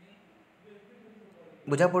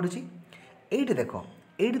बुझा पड़ुछि एठी देखो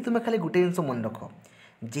एठी तुमे खाली गुटे जिंस मन रख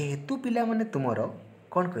जेहेतु पिला माने तुमर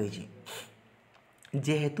कोन कहिछि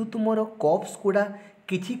जेहेतु तुमर कप्स गुड़ा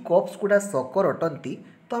किछि कप्स गुड़ा सॉकर अटंती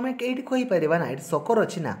तो आम ये कहीपर ना ये सॉकर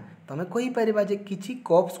अच्छी ना तो आम कहीपर जे किछि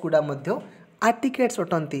कप्स गुड़ा मध्य आर्टिफैक्ट्स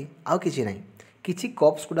अटंती आउ किछि नहीं किछि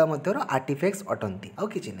कप्स गुड़ा मध्य आर्टिफैक्ट्स अटंती आउ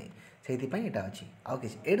किछि नहीं से अच्छी आउ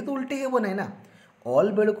किछि एटा तो उल्टे हेबो नहीं ना ऑल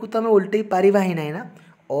बेल को तो आम उल्टे पारिबा ही नहीं ना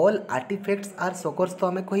ऑल आर्टिफैक्ट्स आर सॉकर्स तो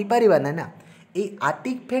आम कहीपर ना ना ये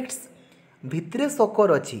आर्टिफैक्ट्स भितरे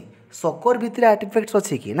सॉकर अच्छी सॉकर भितरे आर्टिफैक्ट्स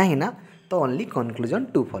अच्छी कि नहीं ना तो ओनली कंक्लूजन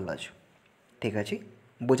 2 फॉलोज ठीक अच्छे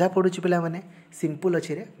बुझा पड़ुछ पिला माने सिंपल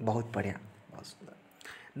अच्छे रे बहुत बढ़िया बहुत सुंदर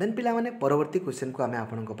देन पिला माने परवर्ती क्वेश्चन को आमे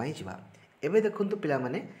आपन को पई जिबा एबे देखंतु पिला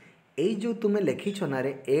माने एई जो तुमे लिखिछ ना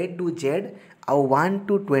रे A to Z uh 1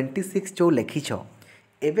 to 26 जो लिखिछ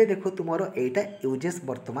एबे देखो तुमरो एटा यूजेस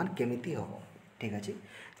वर्तमान केमिति हो ठीक अच्छे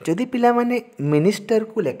जदि पिला माने मिनिस्टर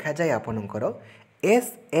को लिखा जाए आपनकर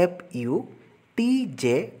SFUTJOJN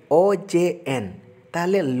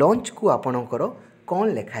ताले लॉन्च को आपनकर कौन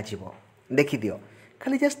लिखा देखी दियो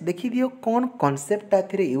खाली जस्ट देखी दियो कौन कॉन्सेप्ट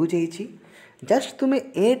एथिरे यूज होईची जस्ट तुम्हें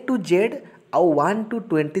ए टू जेड आउ 1 to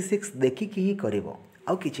 26 देखिकी ही करिवो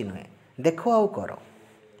आउ किछि नुहे देखो आउ करो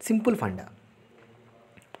सिंपल फंडा।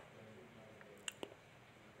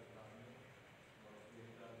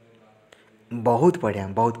 बहुत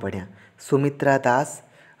बढ़िया सुमित्रा दास,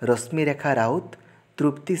 रश्मि रेखा राउत,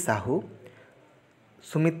 तृप्ति साहू,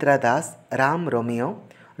 सुमित्रा दास, राम रोमियो,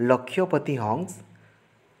 लक्ष्यपति हंस,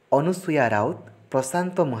 अनुसुया राउत,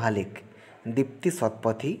 प्रशांत महालिक, दीप्ति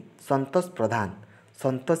शतपथी, संतोष प्रधान,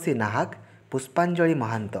 संतोषी नाहक, पुष्पांजलि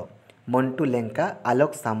महांत, मंटू लेंका,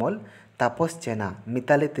 आलोक सामल, तापस जेना,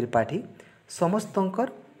 मिताली त्रिपाठी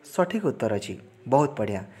समस्तंकर सठिक उत्तर अच्छी। बहुत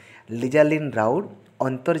बढ़िया लिजालिन राउत,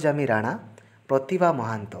 अंतर्जामी राणा, प्रतिभा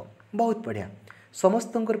महांत बहुत बढ़िया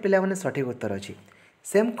समस्तंकर पिला माने सठिक उत्तर अच्छी।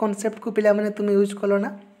 सेम कॉन्सेप्ट को पिला माने तुम यूज कलो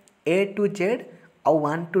ना ए टू जेड आउ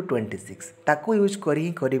 1 to 26 ताको यूज करी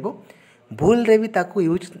ही करिवो भूल रे भी ताको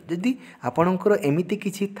यूज जदि आपणकर एमिति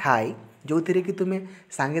किछि थाई जो थिरे कि तुमे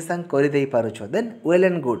सांगे सांग करि देई पारुछो then well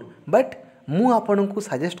and good but मु आपणको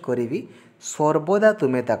सजेस्ट करिवि सर्वदा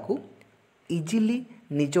तुमे ताको इजीली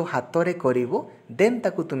निजो हाथ रे करिवो देन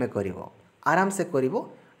ताको तुमे करिवो आराम से करिवो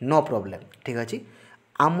नो प्रॉब्लम ठीक अच्छे।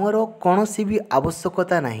 आमर कौन सी भी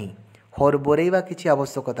आवश्यकता नहीं हरबरेवा किसी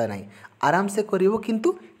आवश्यकता नहीं आराम से करिवो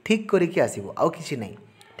किंतु ठीक करिकी आसीबो आउ किसी नहीं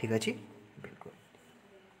ठीक अच्छे बिल्कुल।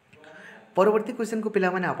 परवर्ती क्वेश्चन को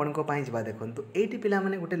पिला माने आपन को पाई जबा देखंतु एठी पिला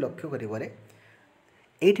माने गोटे लक्ष्य करिवरे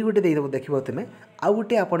एठी गोटे देइदबो देखिबो तुमे आउ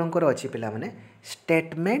गोटे आपनकर अछि पिला माने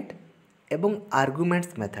स्टेटमेंट एवं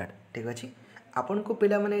आर्गुमेंट्स मेथड ठीक अच्छे। आपन को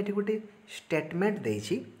पिला माने एठी गोटे स्टेटमेंट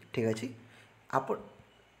देइछि ठीक अच्छे आपन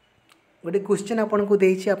गोटे क्वेश्चन आपन को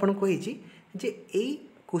देइछि आपन कहिछि जे एई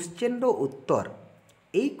क्वेश्चन रो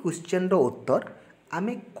उत्तर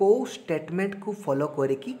आमे को स्टेटमेंट को फॉलो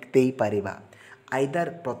करिकी देई पारिबा आइदर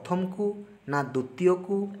प्रथम को ना द्वितीय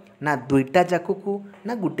को ना दुईटा जाक को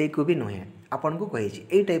ना गुटे को भी नुहे आपन को कहिछि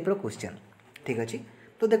एई टाइप रो क्वेश्चन ठीक अछि।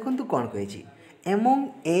 तो देखंतु कोन कहिछि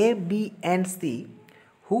among A B and see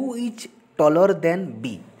who is taller than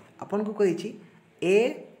B आपन को कहिछि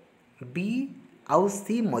ए बी आउ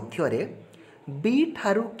सी मध्य बी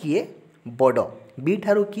ठारू किए बड़ बी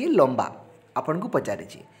ठारू किए लंबा आपन को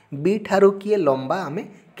पचारिछि बी ठारू किए लंबा आमे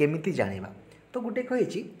केमिति जानिबा तो गुटे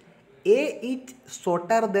कहिछि ए इज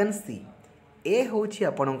शॉर्टर देन सी ए होछि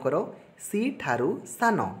आपनकर सी ठारू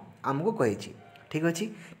सानो आमको कहिछि ठीक अछि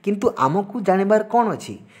किंतु आमको जानिबार कोन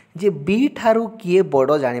अछि जे बी ठारू किए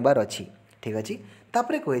बड़ जानिबार अछि ठीक अछि।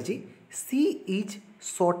 तापरे कहिछि सी is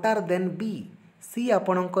shorter than B C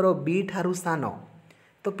आपनकर बी ठारू सानो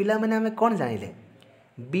तो पिला माने हमें कौन जानिले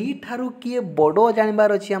बी ठारू किए बड़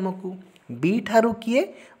जानिबार अछि हमकु बी ठारू किए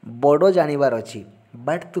बड़ जानिबार अछि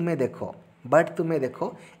बट तुमे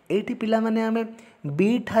देखो एठी पिला माने हमें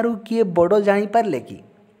बी ठारू किए बड़ जानि पारले कि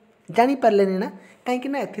जानि पारलेनी ना काहेकि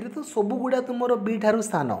ना एथिरे तो सब गुडा तुमरो बी ठारू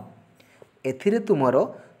सानो एथिरे तुमरो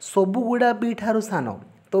सब गुडा बी ठारू सानो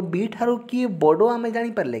तो बी ठारू किए बड़ आमे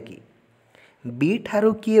जानि पारले कि बी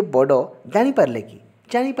ठारू किए बड़ जानि पारले कि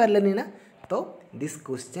जानि पारलेनी ना तो this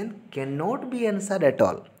question cannot be answered at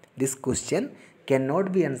all this question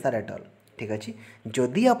cannot be answered at all ठीक अछि।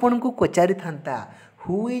 जदि आपन को पचारि थांता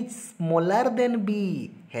who is smaller than b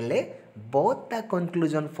हेले both the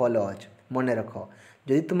conclusion follows मने रखो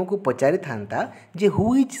जदि तुमको पचारि थांता जे who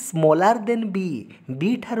is smaller than b b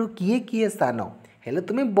ठारू किए किए सानो हेले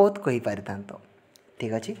तुमे बहुत कहि पारि थांतो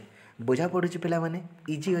ठीक अछि। बुझा पड़ुछि पिला माने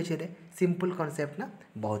इजी अछि रे सिंपल कांसेप्ट ना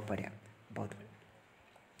बहुत बढ़िया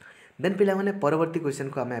देन पिला माने परवर्ती क्वेश्चन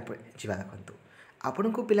को आमे जीवा देखंतु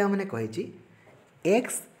आपन को पिला माने कहिछि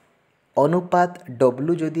x अनुपात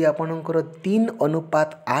w जदि आपनकर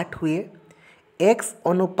 3:8 हुए x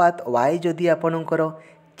अनुपात y जदि आपनकर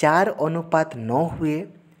 4:9 हुए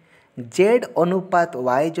z अनुपात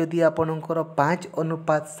y जदि आपनकर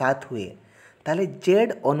 5:7 हुए ताले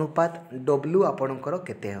z अनुपात w आपनकर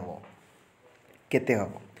केते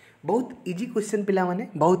हबो बहुत इजी क्वेश्चन पिला माने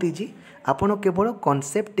बहुत इजी आपण केवल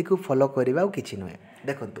कॉन्सेप्ट को फॉलो करिबा किछि नुहे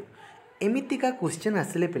देखंतु एमितिका क्वेश्चन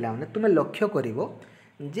आसिले पिला माने तुमे लक्ष्य करिवो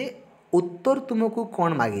जे उत्तर तुमको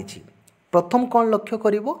कोन मागिछि प्रथम कोन लक्ष्य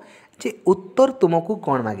करिवो जे उत्तर तुमको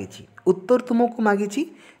कोन मागिछि उत्तर तुमको मागिछि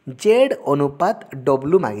z अनुपात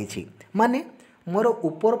w मागिछि माने मोर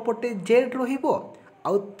ऊपर पटे z रहिबो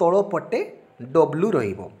आ तळ पटे w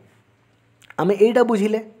रहिबो आमे एटा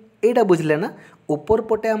बुझिले ना ऊपर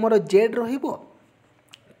पटे आमर z रहिबो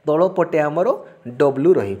तळ पटे आमर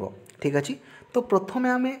w रहिबो ठीक अछि। तो प्रथमे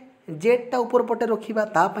आमे z टा ऊपर पटे रखिबा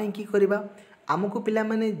ता पई की करिबा आमको पिला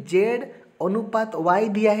माने z अनुपात y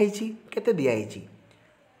दिया हेछि केते दिया हेछि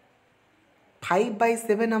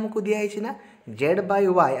 5/7 हमको दिया हेछि ना जेड बाय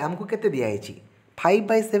वाई आमको केते दिखाई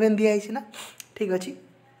 5/7 दिखाई ना ठीक अच्छे।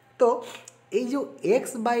 तो ये जो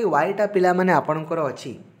एक्स बाय वाईटा पिला माने आपणकर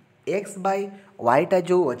अच्छी एक्स बाय वाईटा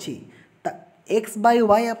जो अच्छी एक्स बाय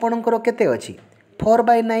वाई आपणकर केते अच्छी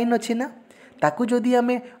 4/9 अच्छी ना ताकू जदि आम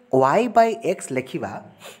वाई बाय एक्स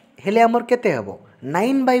लिखा हेले आमर केते हबो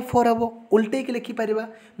 9/4 हबो उल्टे के लिखिपर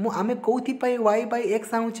आम कौथि वाई बाय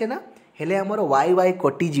एक्स आनुचे ना हेले आमर वाई वाई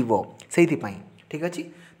कटि जीवो से ठीक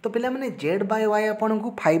अच्छे। तो पिला माने जेड बाय वाई आपन को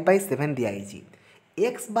 5/7 दिखाई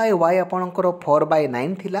एक्स बाय वाई आपणकर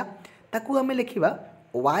 4/9 थिला ताकू आम लिखा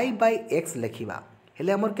वाई बाय एक्स लिखा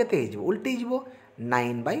हेले आमर केते हो उल्टे जीवो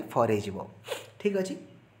 9/4 हो ठीक अच्छे।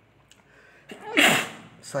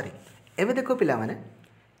 सॉरी एवं देख पिला माने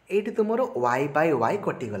ये तुम वाई बाय वाई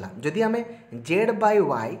कटिगला जदि आम Z bye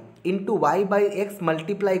Y into Y bye x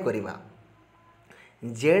multiply करवा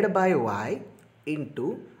Z bye Y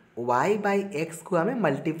into Y bye x को आम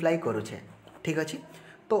मल्टीप्लाई करुचे ठीक अच्छे।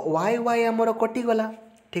 तो वाई वाई आमर कटिगला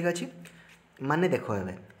ठीक अच्छे माने देखो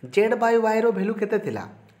ए जेड बाय वाई रो भैल्यू केते थिला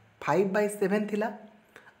 5/7 थिला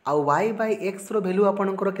आ वाई बाय एक्स रो भैल्यू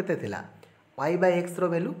आपणकर केते थिला वाई बाय एक्स रो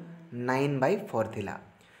भैल्यू 9/4 थिला।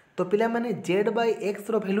 तो पिला माने जेड बाय एक्स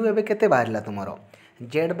रो भैल्यू एबे केते बाहरला तुमरो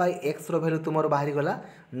जेड बाय एक्स रो भैल्यू तुमरो बाहरी गला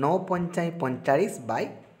 9/45/28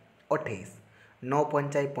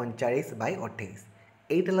 9/45/28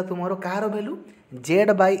 एइटला तुमरो कहार भैल्यू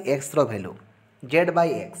जेड बाय एक्स रो भैल्यू जेड बाय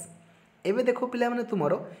एक्स। एबे देखो पिला माने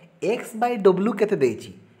तुमरो एक्स बाय डब्ल्यू केते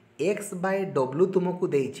देइची एक्स बाय डब्ल्यू तुमको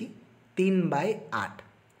देइची 3/8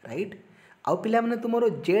 राइट। आउ पिला माने तुमरो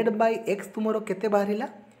जेड बाय एक्स तुमरो केते बाहरिला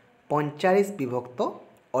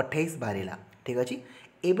 45/28 बाहरिला ठीक अच्छे।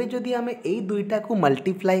 एबे जदि आम यही दुईटा को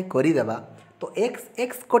मल्टीप्लाई करदेबा तो एक्स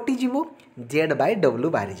एक्स कटि जीवो जेड बाय डब्ल्यू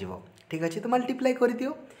बाहरी जीवो ठीक अच्छे। तो मल्टीप्लाई कर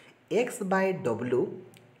दियो x by W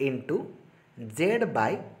into Z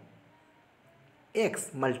bye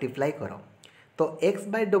x multiply कर तो x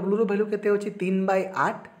by W row value केते अछि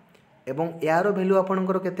 3/8 एवं यार भैल्यू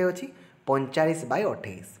आपणकर केते अछि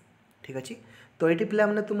 45/28 ठीक अच्छे। तो ये पिला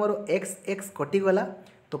माने तुमरो एक्स एक्स कटिगला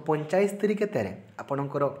तो 45 3 केते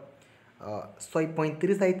आपणकर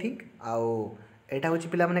 135 आई थिंक आउ एटा होची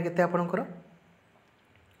पिला माने केते आपणकर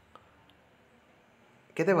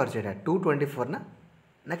केते बारछ एटा 224 ना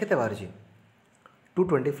ना केते बारछ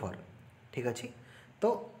 224 ठीक अच्छे।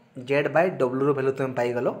 तो Z by W row value तुम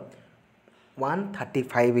पाई गलो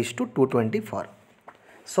 135:224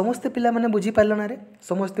 समस्ते पिला माने बुझी पारलो ना रे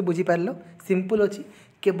समस्ते बुझी पारलो सिंपल अछि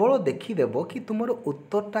केवल देखीदेव कि तुमर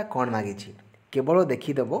उत्तरटा कौन मागी केवल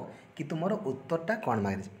देखीदेव कि तुमर उत्तरटा कौन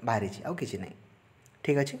बाहरी आउ किसी नहीं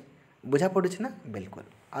ठीक अच्छे बुझा पड़ुछ ना बिल्कुल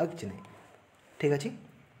आउ किसी नहीं ठीक अच्छे।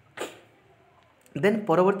 देन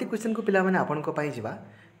परवर्ती क्वेश्चन को पिला माने आपन को पाई जिबा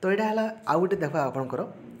तो एटा हला आउ गोटे देख आपनकर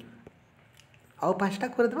आउ पांचटा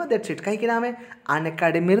कर देबा दैट्स इट कहीं आम अन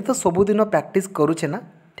एकाडेमी तो सबुदिन प्रैक्टिस करूचे ना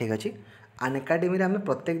ठीक अच्छे अन एकाडेमी आम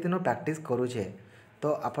प्रत्येक दिन प्रैक्टिस करूचे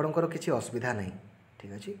तो आपनकर किसी असुविधा नहीं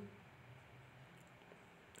ठीक अच्छे।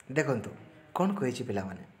 देखंतु कौन कही पिला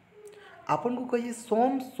माने आपन को कही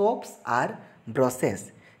सम सॉप्स आर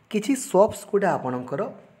ब्रशेस किसी सॉप्स गुड़ा आपणकर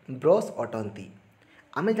ब्रश अटंती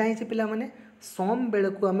आमे जानिछे पिला माने सम बेल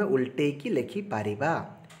को आमे उल्टेकी लिखि Paribas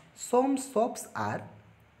some shops are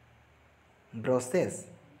brushes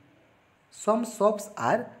some shops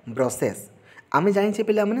are brushes आमे जानिछे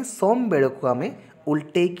पिला माने सम बेल को आमे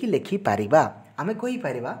उल्टेकी लिखि पारिबा आमे कहि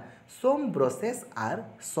Paribas some brushes are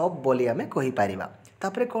shop बोली आमे कहि पारिबा।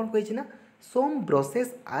 तापरे कौन कही ना सम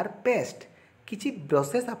ब्रशेस आर पेस्ट किसी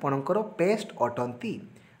ब्रशेस आपणकर पेस्ट अटंती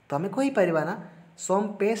तो आम कहीपर ना सम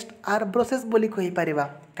पेस्ट आर ब्रशेस बोली कहीपर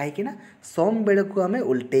कहीं सम बेल को आम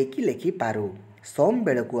उल्टेकी लिखि पारू सम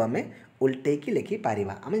बेल को आम उल्टेकी लिखि पार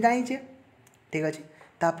आम जाचे ठीक अच्छे।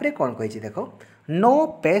 तापरे कौन कही देख नो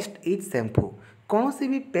पेस्ट इज शैम्पू कौन सी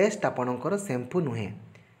भी पेस्ट आपणकर शैम्पू नुहे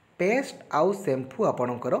पेस्ट आउ शैम्पू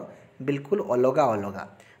आपणकर बिल्कुल अलगा अलगा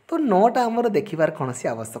तो नोटा आमर देखिबार कौन सी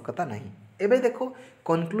आवश्यकता नहीं। एबे देखो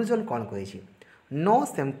कंक्लूजन कौन कही नो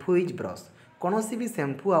शैम्पू इज ब्रश कौन सी भी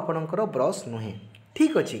शैम्पू आपणकर ब्रश नुहे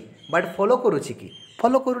ठीक अच्छे बट फॉलो करुच्ची कि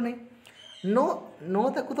फॉलो करूनी नो नो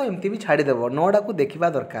ताकू तो एमती भी छाड़देव नोटा को देखा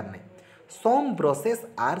दरकार नहीं। सम ब्रशेस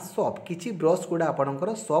आर सॉप किसी ब्रश गुड़ा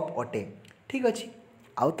आपणकर सॉप अटे ठीक अच्छे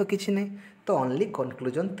आउ तो किसी नहीं तो ओनली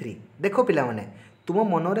कंक्लूजन 3 देखो पिला माने तुम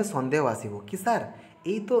मनरे सन्देह आसो कि सार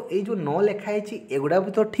ये तो ये जो न लिखाई एगुड़ा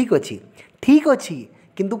भी तो ठीक अच्छी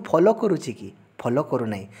किंतु फॉलो करुच्ची कि फॉलो करू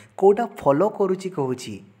ना कौटा फॉलो करुच्ची कहूँ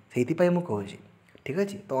से कहूँ ठीक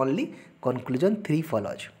अच्छे तो ओनली कंक्लूजन 3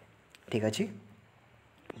 फॉलोज ठीक अच्छे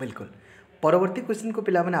बिल्कुल। परवर्ती क्वेश्चन को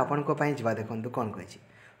पिला माने आपन को पाई जिबा देखंतु कोन कहिछि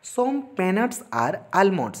सम पेनट्स आर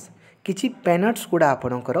आलमंड्स किछि पेनट्स गुड़ा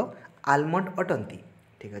आपणकर आलमंड अटंती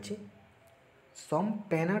ठीक अच्छे सम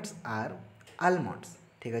पेनट्स आर आलमंड्स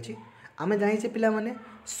ठीक अच्छे आम जाचे पिला माने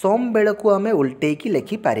सम बेल को आम उल्टेकी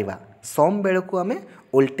लिखिपर सम बेल को आम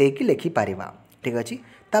उल्टेकी लिखिपर ठीक अच्छे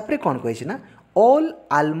तापर कौन कही ना ऑल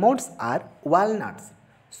आलमंड्स आर वालनट्स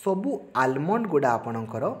सबू आलमंड गुड़ा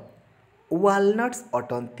आपणकर वालनट्स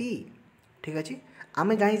अटंती ठीक अच्छे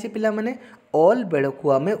आम जाचे पिला माने ऑल बेल को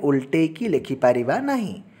आम उल्टेकी लिखिपर ना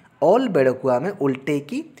ऑल बेल को आम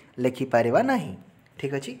उल्टेकी लिखिपर ना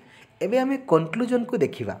ठीक अच्छे एबे आम कनक्लूजन को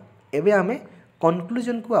देखा एबे आम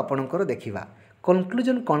कनक्लूजन को आपणकर देखा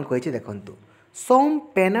कनक्लूजन कौन कही देखु सम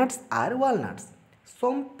peanuts are वालनट्स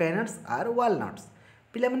some peanuts are वालनट्स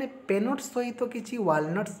पिला माने पेनट्स सहित किसी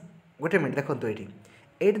वालनट्स गोटे मिनट देखो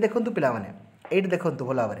ये देखो पिला माने ये देखो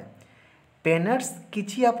भल भाव पेनट्स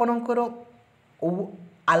किसी आपणकर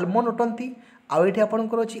आलमंड अटंती आउ ये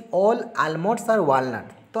आपणकर अच्छी ऑल आलमंड्स आर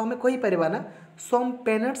वालनट तो आम कहीपर ना सम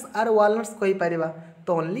पेनट्स आर वालनट्स कहीपर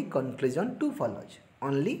तो only conclusion two follows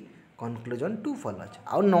only conclusion two follows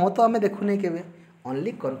आउ न तो आम देखुने के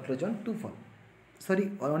only conclusion to follow sorry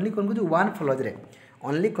only conclusion one follows रे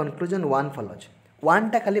only conclusion one follows one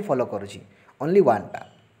टा खाली फॉलो करुँची ओनली वन टा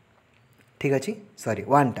ठीक अच्छे सॉरी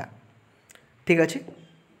वन टा ठीक अच्छे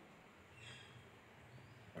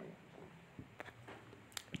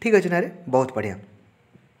ठीक अच्छे ना रे बहुत बढ़िया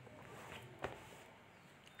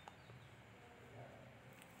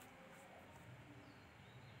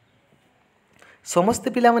समस्ते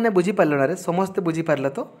पिला माने बुझी पारल ना रे समस्ते बुझी पारल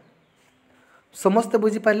तो समस्ते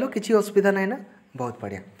बुझी पारल किसी असुविधा ना बहुत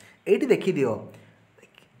बढ़िया ये देखी दियो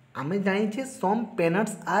आम जाचे सम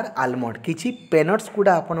पेनट्स आर आलमंड किसी पेनट्स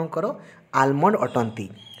गुड़ा आपणकर आलमंड अटंती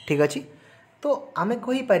ठीक अच्छे तो आम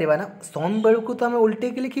कहीपर ना सम बेलू तो आम उल्टे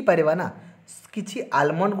के लिखिपर ना किसी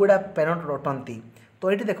आलमंड गुड़ा पेनट अटंती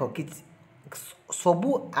तो ये देख कि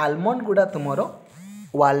सबू आलमंड गुड़ा तुमर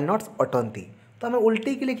वालनट्स अटंती तो आम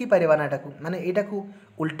उल्टे की लिखिपर ना यहाँ माने यहाँ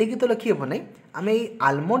उल्टे की तो लिखी हे ना आम ये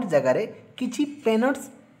आलमंड जगार किसी पेनट्स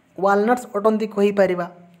वालनट्स अटंती कहीपर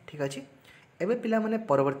ठीक अच्छे एबे पिला माने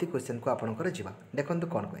परवर्ती क्वेश्चन को आपणकर जीवा देखंतु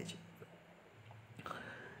कौन कही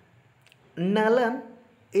नालन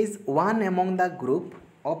is one among the group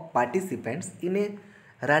of participants in a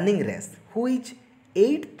running race who is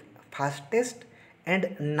 8th fastest and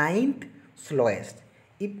 9th slowest.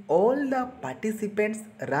 If all the participants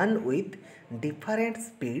run with different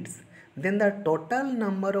speeds, then the total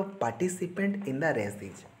number of participants in the race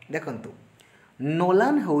is देखंतु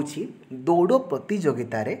Nolan होउछि दौड़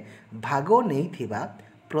प्रतियोगिता रे भाग नहीं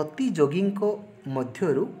प्रतियोगी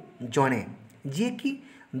मध्यरु जड़े जी कि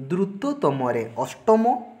द्रुततम अष्टम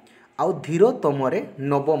आउ धीरतम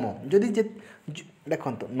नवम जदि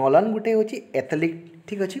देखो नोलान गोटे हूँ एथलीट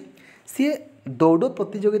ठीक अच्छे सी दौड़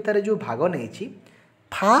प्रतियोगिता जो भाग नहीं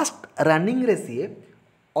फास्ट रनिंग रे सी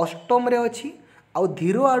अष्टम रे अच्छी आउ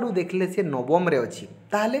धीर आड़ू देखले सी नवम रे अच्छी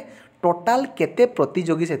ताहले टोटाल केते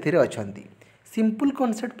प्रतियोगी से अच्छा सिंपल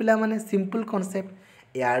कॉन्सेप्ट पिला माने सिंपल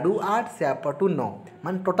कॉन्सेप्ट याडू 8 से आपटू 9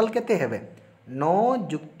 मान टोटाल केते हेबे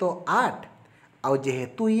 9 युक्त 8 आउ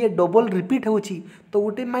जेहेतु ये डबल रिपीट होची तो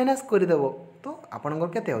गोटे माइनस करदेव तो आपंकर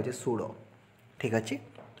केते हो 16 ठीक अच्छे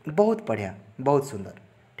बहुत बढ़िया बहुत सुंदर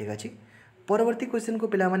ठीक अच्छे परवर्ती क्वेश्चन को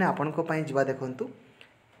पिला माने आपन को पई जीवा देखंतु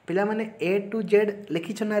पिला माने A to Z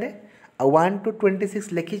लिखिछ ना रे आ 1 to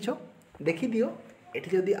 26 लिखिछ देखि दियो एठी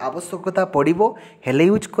जदि आवश्यकता पड़िबो हेले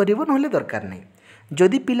यूज करिवो नहले दरकार नै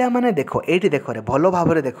जदि पिला माने देखो एठी देखो रे भलो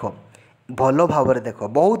भाबरे देखो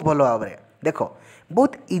बहुत भलो भाबरे देखो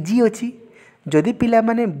बहुत इजी अछि जदि पिला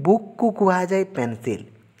माने बुक को कुहा जाय पेंसिल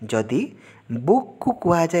जदि बुक को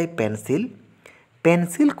कुहा जाय पेंसिल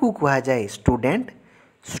पेंसिल को कुहा जाय स्टूडेंट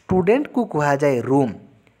स्टूडेंट को कुहा जाय रूम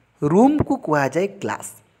रूम को कुहा जाय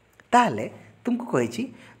क्लास ताहले तुमको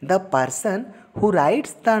कहिछि the person who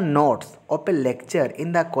rights the notes of A lecture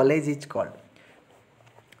in the college is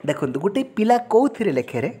called देखो गोटे पिला कौथिरे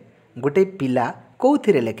लेखे रे गोटे पिला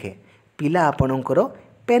कौथिरे लेखे पिला आपणकर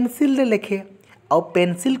पेंसिल रे लेखे आ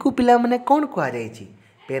पेंसिल को पिला माने कौन कुहा जायछि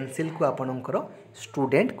पेंसिल को आपणकर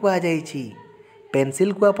स्टूडेंट कुहा जायछि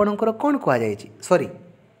पेंसिल को आपणकर कौन कुहा जायछि सॉरी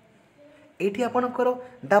एठी आपणकर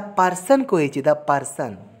द पर्सन कहिछि द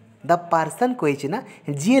पर्सन कहिछि ना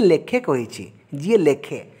जी लेखे कहिछि जी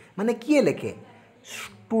लेखे माने किए लेखे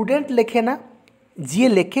स्टूडेंट लेखे ना जी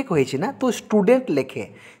लेखे कहिछि ना तो स्टूडेंट लेखे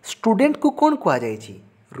स्टूडेंट को कौन कुहा जायछि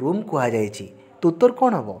रूम कुहा जायछि तो उत्तर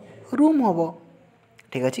कौन हबो रूम हबो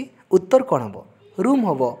ठीक अछि उत्तर कौन हबो रूम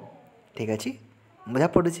हबो ठीक अछि मजा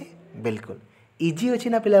पड़ुछि बिल्कुल इजी अछि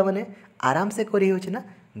ना पिला माने आराम से करि होछि ना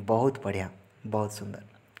बहुत बढ़िया बहुत सुंदर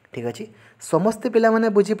ठीक अछि समस्त पिला माने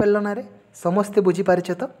बुझी पारलो ना रे समस्त बुझी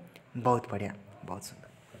पारिछ तो बहुत बढ़िया बहुत सुंदर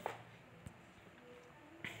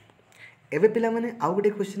एबे पिला माने आउ गोटे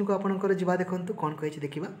क्वेश्चन को आपनकर जिबा देखंतु कोन कहिछि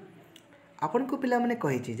देखिबा आपन को पिला माने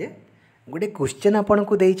कहिछि जे गोटे क्वेश्चन आपन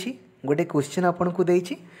को देइछि गोटे क्वेश्चन आपन को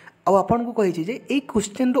देइछि आ आपन को कहिछि जे एई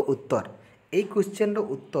क्वेश्चन रो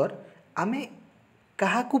उत्तर आमे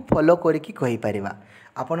कहा को फॉलो करिकि कहि परिबा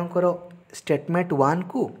आपनकर स्टेटमेंट 1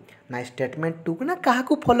 को ना स्टेटमेंट 2 को ना कहा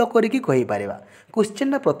को फॉलो करिकि कहि परिबा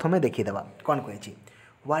क्वेश्चन प्रथमे देखि देबा कोन कहिछि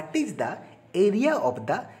what is the area of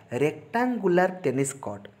the rectangular tennis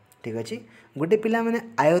court ठीक अछि गोटे पिला माने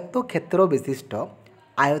आयत क्षेत्र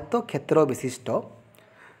विशिष्ट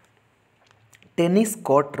टेनिस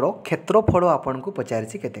कोर्ट रो क्षेत्रफल आपन को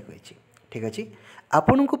पचारिछि केते कहिछि ठीक अछि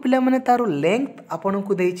आपन को पिला माने तारो लेंथ आपन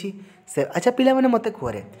को देइछि से अच्छा पिला माने मते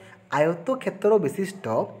कोरे आयत क्षेत्र विशिष्ट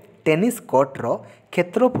टेनिस कोर्ट रो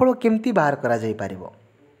क्षेत्रफल केमती बाहर करा जाई परिबो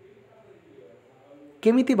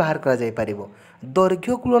केमिति बाहर करा जाई परिबो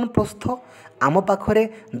दैर्घ्य गुणन प्रस्थ आम पाखरे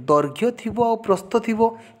दैर्घ्य थिबो और प्रस्थ थिबो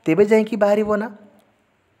तेबे जाई कि बाहरिबो ना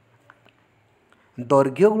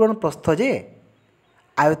दैर्घ्य गुणन प्रस्थ जे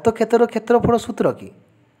आयत क्षेत्र क्षेत्रफल सूत्र की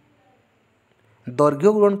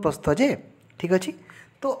दैर्घ्य गुणन प्रस्थ जे ठीक अछि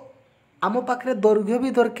तो आम पाखरे दैर्घ्य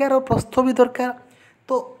भी दरकार और प्रस्थ भी दरकार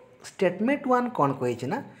तो स्टेटमेंट 1 कोन कहिछि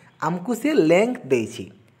ना आमको से लेंथ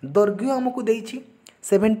देइछि दैर्घ्य आमको देइछि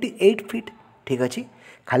 78 फीट ठीक अछि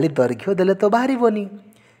खाली दैर्घ्य देले तो बाहरिबोनी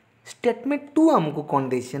स्टेटमेंट 2 आमको कोन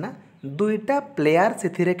देइछि ना दुईटा प्लेयर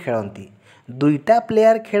सेथिरे खेलंती दुईटा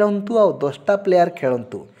प्लेयर खेलंतु आ 10टा प्लेयर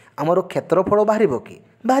खेलंतु हमरो क्षेत्रफल बाहरिबो कि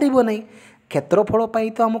बाहरिबो नै क्षेत्रफल पाई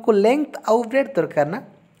तो हमको लेंथ आउ ब्रेड्थ दरकार ना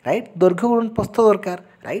राइट दैर्घ्य गुणन प्रस्थ दरकार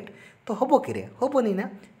राइट तो हबो कि रे हबोनी ना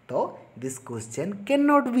तो this question can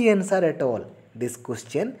not be answer at all this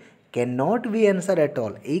question can not be answer at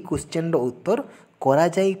all AE question रो उत्तर करा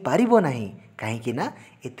जाई पारिबो नाही काहे कि ना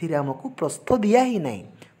एथिरे हमको प्रस्थ दिया ही नाही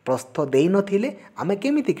प्रस्थ देई नथिले आमे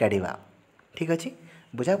केमिति काढिबा ठीक अछि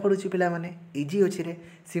बुझा पड़ुछि पिला माने इजी अछि रे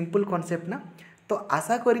सिंपल कांसेप्ट ना तो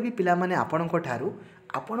आशा करी पिला माने आपनको ठारू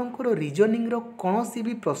आपनकर रीजनिंग रो कोनोसी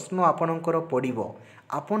भी प्रश्न आपनकर पड़िबो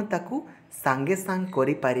आपन ताकू सांगे सांग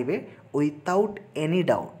करि पारिबे विदाउट एनी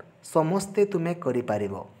डाउट समस्ते तुमे करि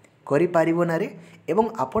पारिबो ना रे एवं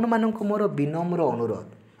आपण माननको मोर विनम्र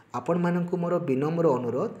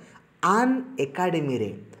अनुरोध आन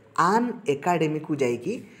एकाडेमी को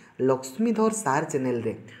जाइकी लक्ष्मीधर सार चैनल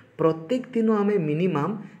रे प्रत्येक दिन आमे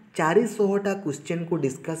मिनिमम 400टा क्वेश्चन को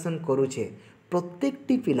डिस्कशन करूछे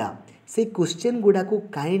प्रत्येकटी पिला से क्वेश्चन गुडा को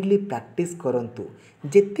काइंडली प्रैक्टिस करंतु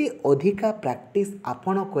जेते अधिका प्रैक्टिस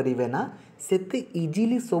आपण करिवे ना सेते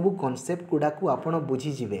इजीली सब कांसेप्ट गुडा को आपण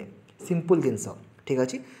बुझी जिवे सिंपल जिंस ठीक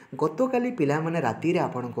अछि गतकाली पिला माने राती रे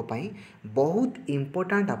आपणको पई बहुत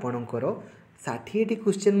इंपोर्टेंट आपणकर 60टी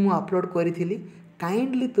क्वेश्चन मु अपलोड करिथिली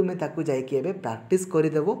काइंडली तुमे ताकू जाइकी एबे प्रैक्टिस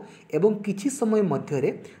करिदेबो एवं किछि समय मध्य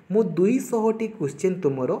रे मु 200टी क्वेश्चन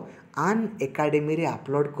तुमरो आन एकेडमी रे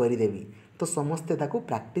अपलोड करिदेबी तो समस्ते ताकू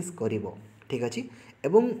प्रैक्टिस करिवो ठीक अछि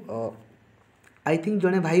एवं आई थिंक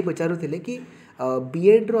जने भाई पचारुथिले कि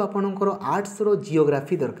बीएड रो आपणकर आर्ट्स रो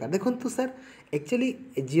जियोग्राफी दरकार देखंतु सर एक्चुअली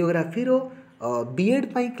जियोग्राफी रो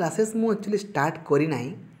बीएड पाई क्लासेस मु एक्चुअली स्टार्ट करी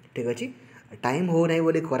नाही ठीक अछि टाइम हो नाही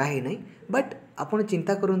बोली करा ही नाही बट आपण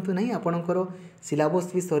चिंता करंतु नाही आपणकर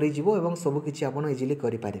सिलेबस भी सरी जिवो एवं सब किछि आपण इजीली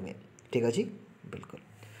करि पारिबे ठीक अछि बिल्कुल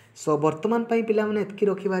सो वर्तमान पाई पिला माने एतकी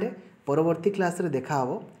रखिबारे परवर्ती क्लास रे देखा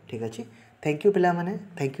हबो ठीक अछि थैंक यू पिला माने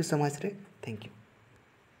थैंक यू सो मच रे थैंक यू।